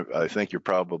 I think you're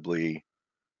probably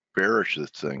bearish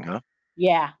this thing, huh?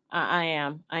 Yeah, I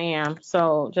am.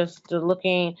 So just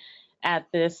looking at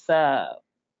this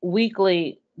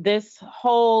weekly, this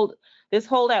hold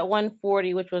at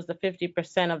 140, which was the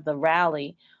 50% of the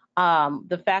rally.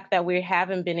 The fact that we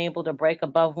haven't been able to break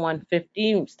above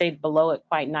 150, stayed below it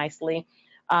quite nicely.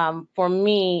 For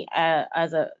me,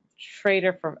 as a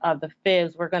trader of the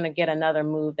fibs, we're going to get another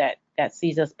move that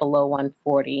sees us below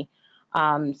 140.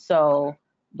 So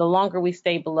the longer we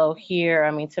stay below here,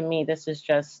 I mean, to me, this is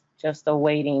just a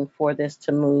waiting for this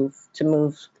to move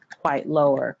quite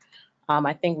lower.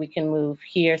 I think we can move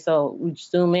here. So we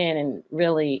zoom in, and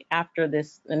really after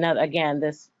this,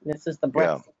 this is the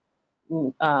Brexit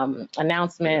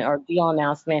announcement or deal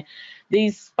announcement.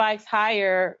 These spikes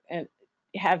higher and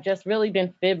have just really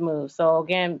been fib moves. So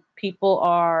again, people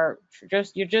are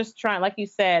you're just trying, like you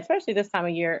said, especially this time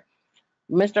of year,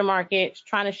 Mr. Market,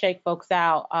 trying to shake folks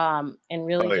out, and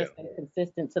really just be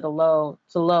consistent to the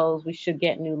lows. We should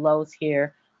get new lows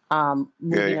here.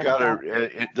 You got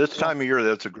to, this time of year,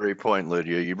 that's a great point,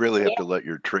 Lydia. You really have to let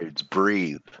your trades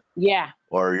breathe. Yeah.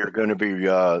 Or you're going to be,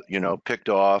 picked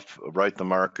off, right the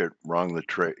market, wrong the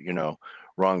trade,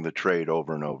 wrong the trade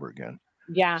over and over again.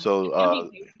 Yeah. So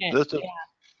this is,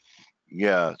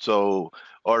 so,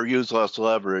 or use less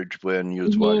leverage when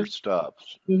use wider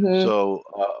stops. So,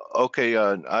 okay,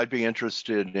 I'd be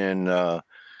interested in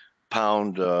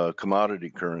pound commodity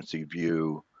currency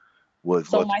view with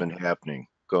what's been happening.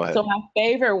 Go ahead. So my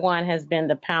favorite one has been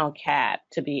the pound CAD,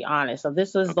 to be honest. So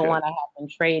this is the one I have been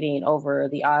trading over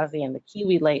the Aussie and the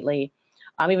Kiwi lately,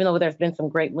 even though there's been some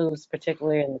great moves,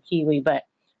 particularly in the Kiwi. But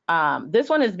this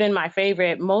one has been my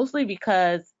favorite, mostly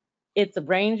because it's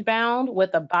range bound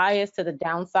with a bias to the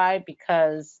downside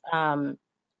because of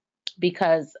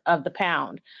the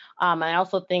pound. I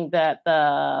also think that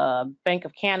the Bank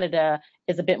of Canada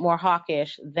is a bit more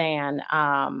hawkish than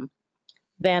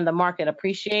the market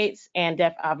appreciates, and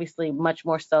obviously much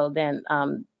more so than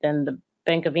the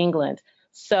Bank of England.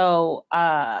 So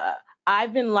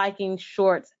I've been liking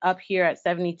shorts up here at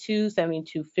 72,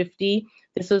 72.50.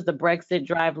 This was the Brexit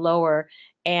drive lower,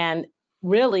 and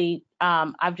really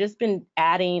I've just been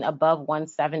adding above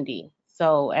 170.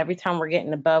 So every time we're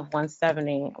getting above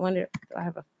 170, I wonder, do I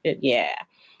have a fit? Yeah,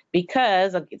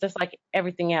 because just like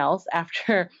everything else,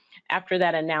 after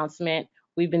that announcement,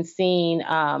 we've been seeing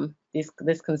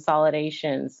this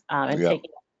consolidations and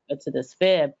taking it to this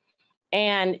fib,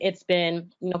 and it's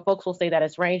been, folks will say that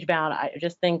it's range bound. I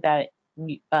just think that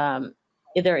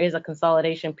there is a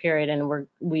consolidation period, and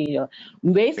we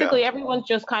basically everyone's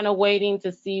just kind of waiting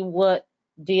to see what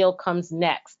deal comes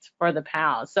next for the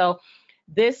pound. So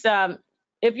this,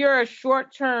 if you're a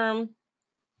short term,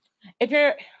 I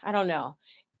don't know.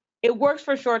 It works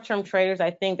for short-term traders.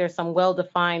 I think there's some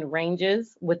well-defined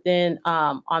ranges within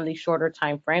on these shorter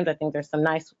time frames. I think there's some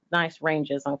nice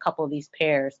ranges on a couple of these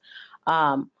pairs.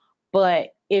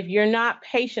 But if you're not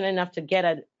patient enough to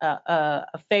get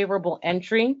a favorable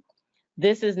entry,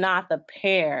 this is not the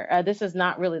pair. This is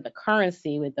not really the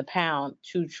currency with the pound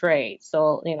to trade.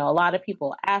 So, a lot of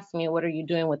people ask me, what are you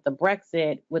doing with the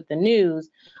Brexit, with the news?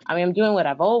 I mean, I'm doing what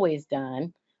I've always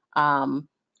done.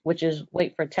 Which is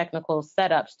wait for technical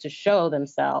setups to show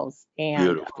themselves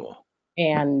and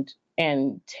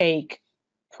take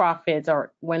profits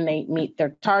or when they meet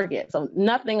their target. So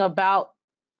nothing about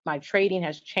my trading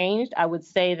has changed. I would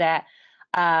say that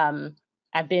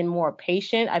I've been more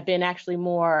patient. I've been actually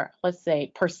more, let's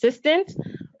say, persistent,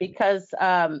 because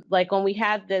like when we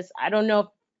had this, I don't know if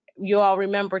you all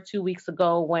remember 2 weeks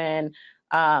ago when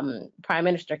Prime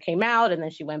Minister came out, and then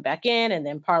she went back in, and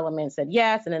then Parliament said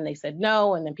yes, and then they said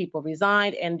no, and then people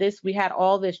resigned, and we had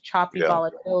all this choppy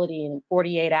volatility in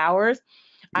 48 hours.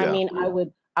 I mean,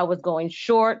 I was going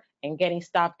short and getting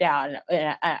stopped out.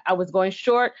 And I was going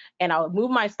short, and I would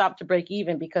move my stop to break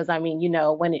even because, I mean, you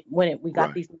know, we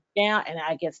got these down and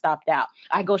I get stopped out.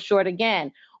 I go short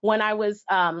again. When I was,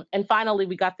 and finally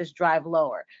we got this drive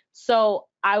lower. So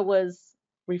I was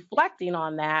reflecting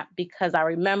on that because I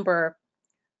remember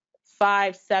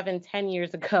 5, 7, 10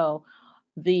 years ago,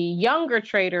 the younger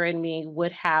trader in me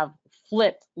would have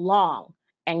flipped long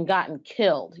and gotten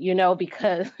killed, you know,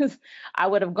 because I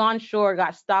would have gone short,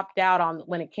 got stopped out on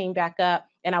when it came back up,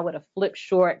 and I would have flipped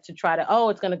short to try to, oh,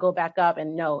 it's going to go back up,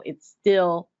 and no, it's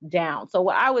still down. So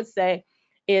what I would say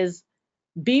is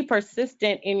be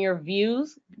persistent in your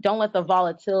views. Don't let the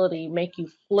volatility make you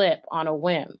flip on a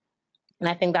whim. And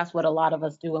I think that's what a lot of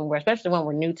us do, and especially when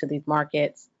we're new to these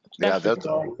markets. Yeah, that's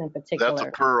in particular. That's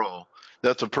a pearl.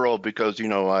 That's a pearl because, you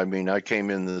know, I mean, I came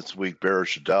in this week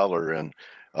bearish dollar, and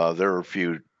there were a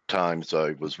few times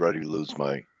I was ready to lose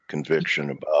my conviction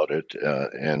about it,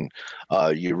 and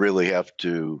you really have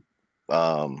to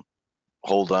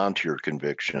hold on to your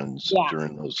convictions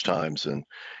during those times. And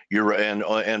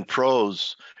and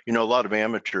pros, you know, a lot of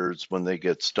amateurs, when they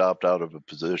get stopped out of a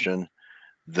position,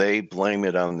 they blame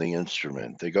it on the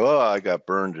instrument. They go, "Oh, I got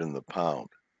burned in the pound."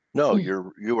 No,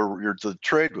 the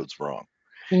trade was wrong.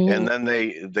 And then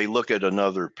they look at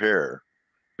another pair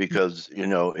because, you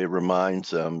know, it reminds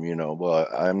them, you know, well,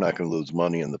 I'm not going to lose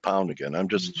money in the pound again. I'm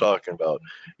just talking about,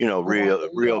 you know,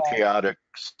 real chaotic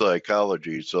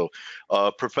psychology. So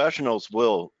professionals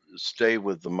will stay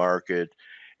with the market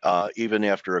even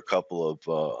after a couple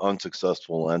of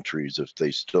unsuccessful entries if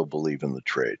they still believe in the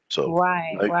trade. So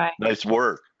nice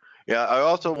work. Yeah, I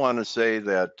also want to say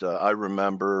that I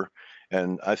remember,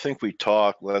 and I think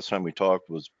last time we talked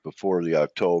was before the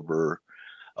October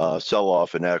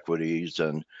sell-off in equities.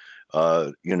 And,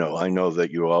 you know, I know that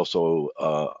you also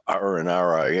are an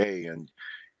RIA, and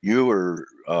you were,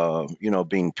 you know,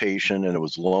 being patient, and it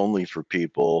was lonely for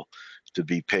people to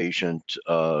be patient,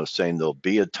 saying there'll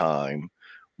be a time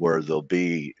where there'll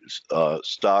be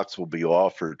stocks will be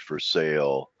offered for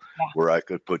sale where I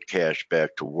could put cash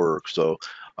back to work. So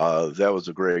that was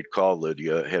a great call,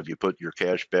 Lydia. Have you put your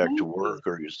cash back to work,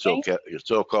 or are you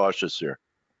still cautious here?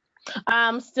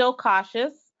 I'm still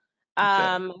cautious.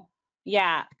 Okay.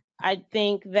 Yeah, I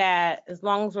think that as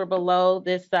long as we're below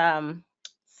this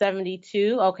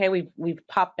 72, okay, we've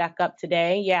popped back up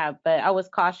today. Yeah, but I was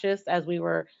cautious as we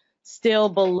were still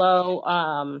below.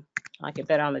 I get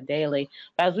better on the daily,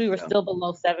 but as we were still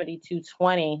below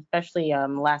 72.20,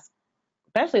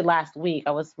 especially last week.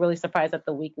 I was really surprised at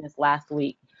the weakness last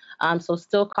week. So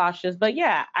still cautious, but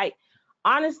yeah, I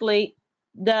honestly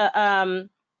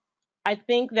I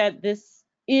think that this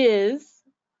is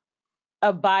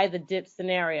a buy the dip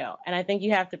scenario, and I think you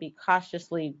have to be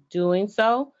cautiously doing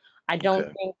so. I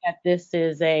don't think that this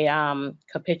is a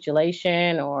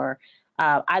capitulation, or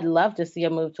I'd love to see a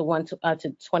move to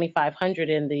 2,500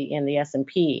 in the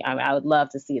S&P. I would love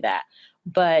to see that,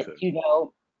 but you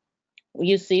know,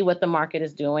 you see what the market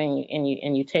is doing,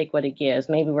 and you take what it gives.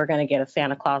 Maybe we're going to get a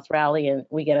Santa Claus rally, and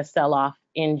we get a sell-off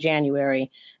in January,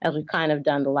 as we've kind of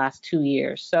done the last 2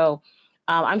 years. So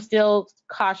I'm still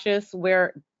cautious.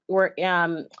 We're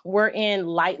in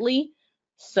lightly,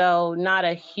 so not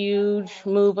a huge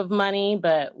move of money,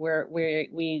 but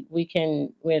we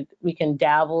can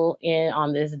dabble in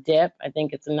on this dip. I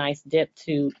think it's a nice dip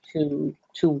to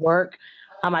work.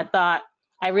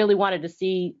 I really wanted to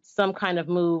see some kind of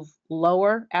move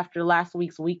lower after last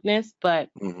week's weakness, but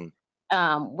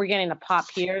we're getting a pop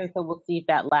here, and so we'll see if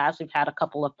that lasts. We've had a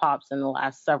couple of pops in the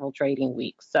last several trading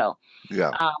weeks, so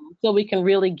so we can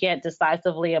really get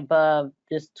decisively above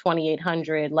this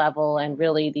 2,800 level, and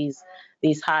really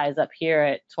these highs up here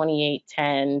at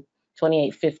 2810,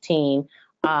 2815.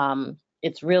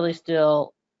 It's really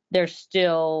there's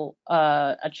still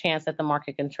a chance that the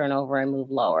market can turn over and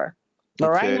move lower.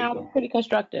 But right now, it's pretty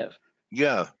constructive.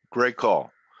 Yeah, great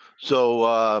call. So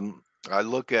I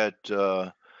look at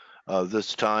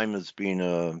this time as being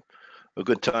a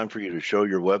good time for you to show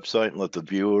your website and let the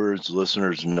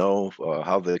listeners know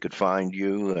how they could find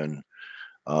you and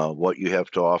what you have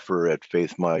to offer at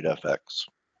FaithMight.FX.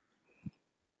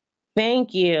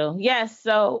 Thank you. Yes,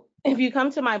 so if you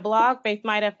come to my blog,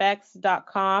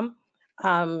 faithmightfx.com,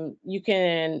 you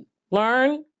can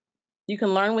learn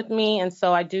with me. And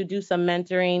so I do some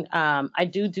mentoring. I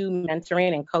do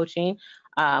mentoring and coaching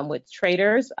with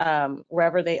traders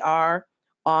wherever they are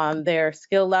on their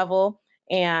skill level.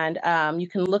 And you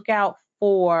can look out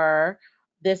for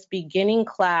this beginning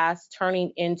class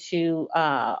turning into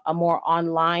a more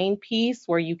online piece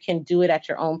where you can do it at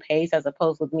your own pace, as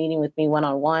opposed with meeting with me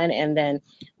one-on-one, and then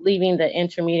leaving the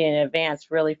intermediate and advanced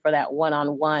really for that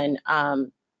one-on-one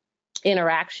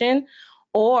interaction.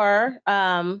 Or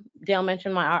Dale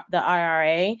mentioned the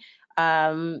IRA.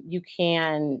 You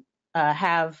can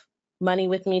have money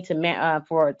with me to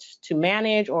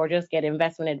manage, or just get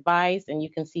investment advice, and you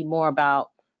can see more about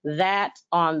that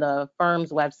on the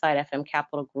firm's website, FM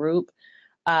Capital Group.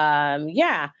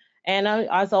 Yeah, and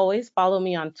as always, follow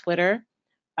me on Twitter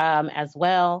as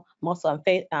well. I'm also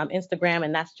on Instagram,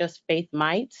 and that's just Faith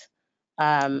Might.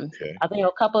 Okay. I think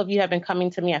a couple of you have been coming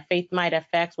to me at Faith Might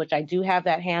FX, which I do have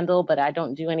that handle, but I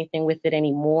don't do anything with it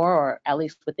anymore, or at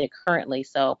least with it currently.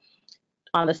 So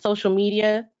on the social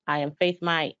media, I am Faith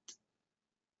Might.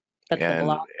 But the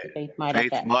blog, Faith Might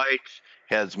Faith FX. Might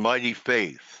has mighty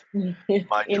faith.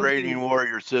 My trading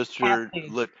warrior sister,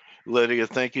 Lydia,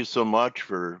 thank you so much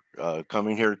for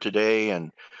coming here today,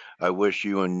 and I wish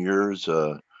you and yours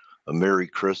a Merry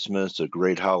Christmas, a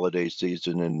great holiday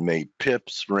season, and may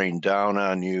pips rain down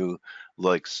on you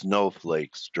like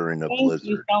snowflakes during a blizzard. Thank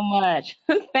you so much.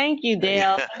 Thank you,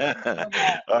 Dale. Thank you so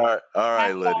much. All right,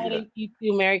 Happy Lydia. holidays to you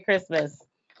too. Merry Christmas.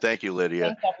 Thank you, Lydia.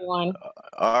 Thanks, everyone.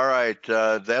 All right,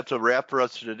 that's a wrap for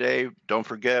us today. Don't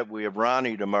forget, we have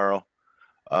Ronnie tomorrow.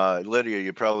 Lydia,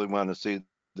 you probably want to see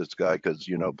this guy because,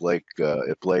 you know, Blake,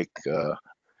 if Blake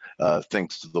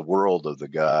thinks the world of the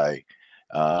guy,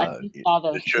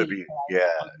 it should be,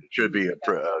 it should be a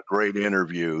great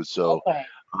interview. So, okay.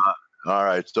 All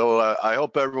right. So I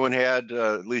hope everyone had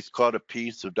at least caught a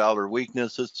piece of dollar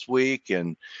weakness this week,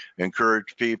 and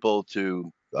encourage people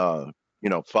to, you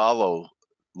know, follow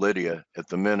Lydia at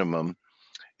the minimum.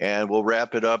 And we'll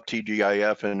wrap it up,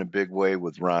 TGIF, in a big way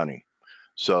with Ronnie.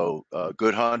 So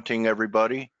good hunting,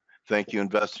 everybody. Thank you,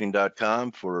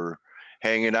 investing.com, for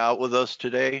hanging out with us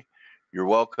today. You're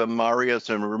welcome, Marius.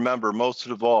 And remember, most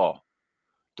of all,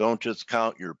 don't just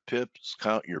count your pips,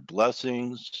 count your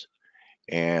blessings.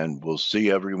 And we'll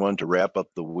see everyone to wrap up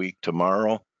the week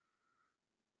tomorrow.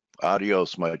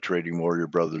 Adios, my trading warrior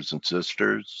brothers and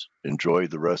sisters. Enjoy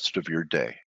the rest of your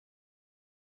day.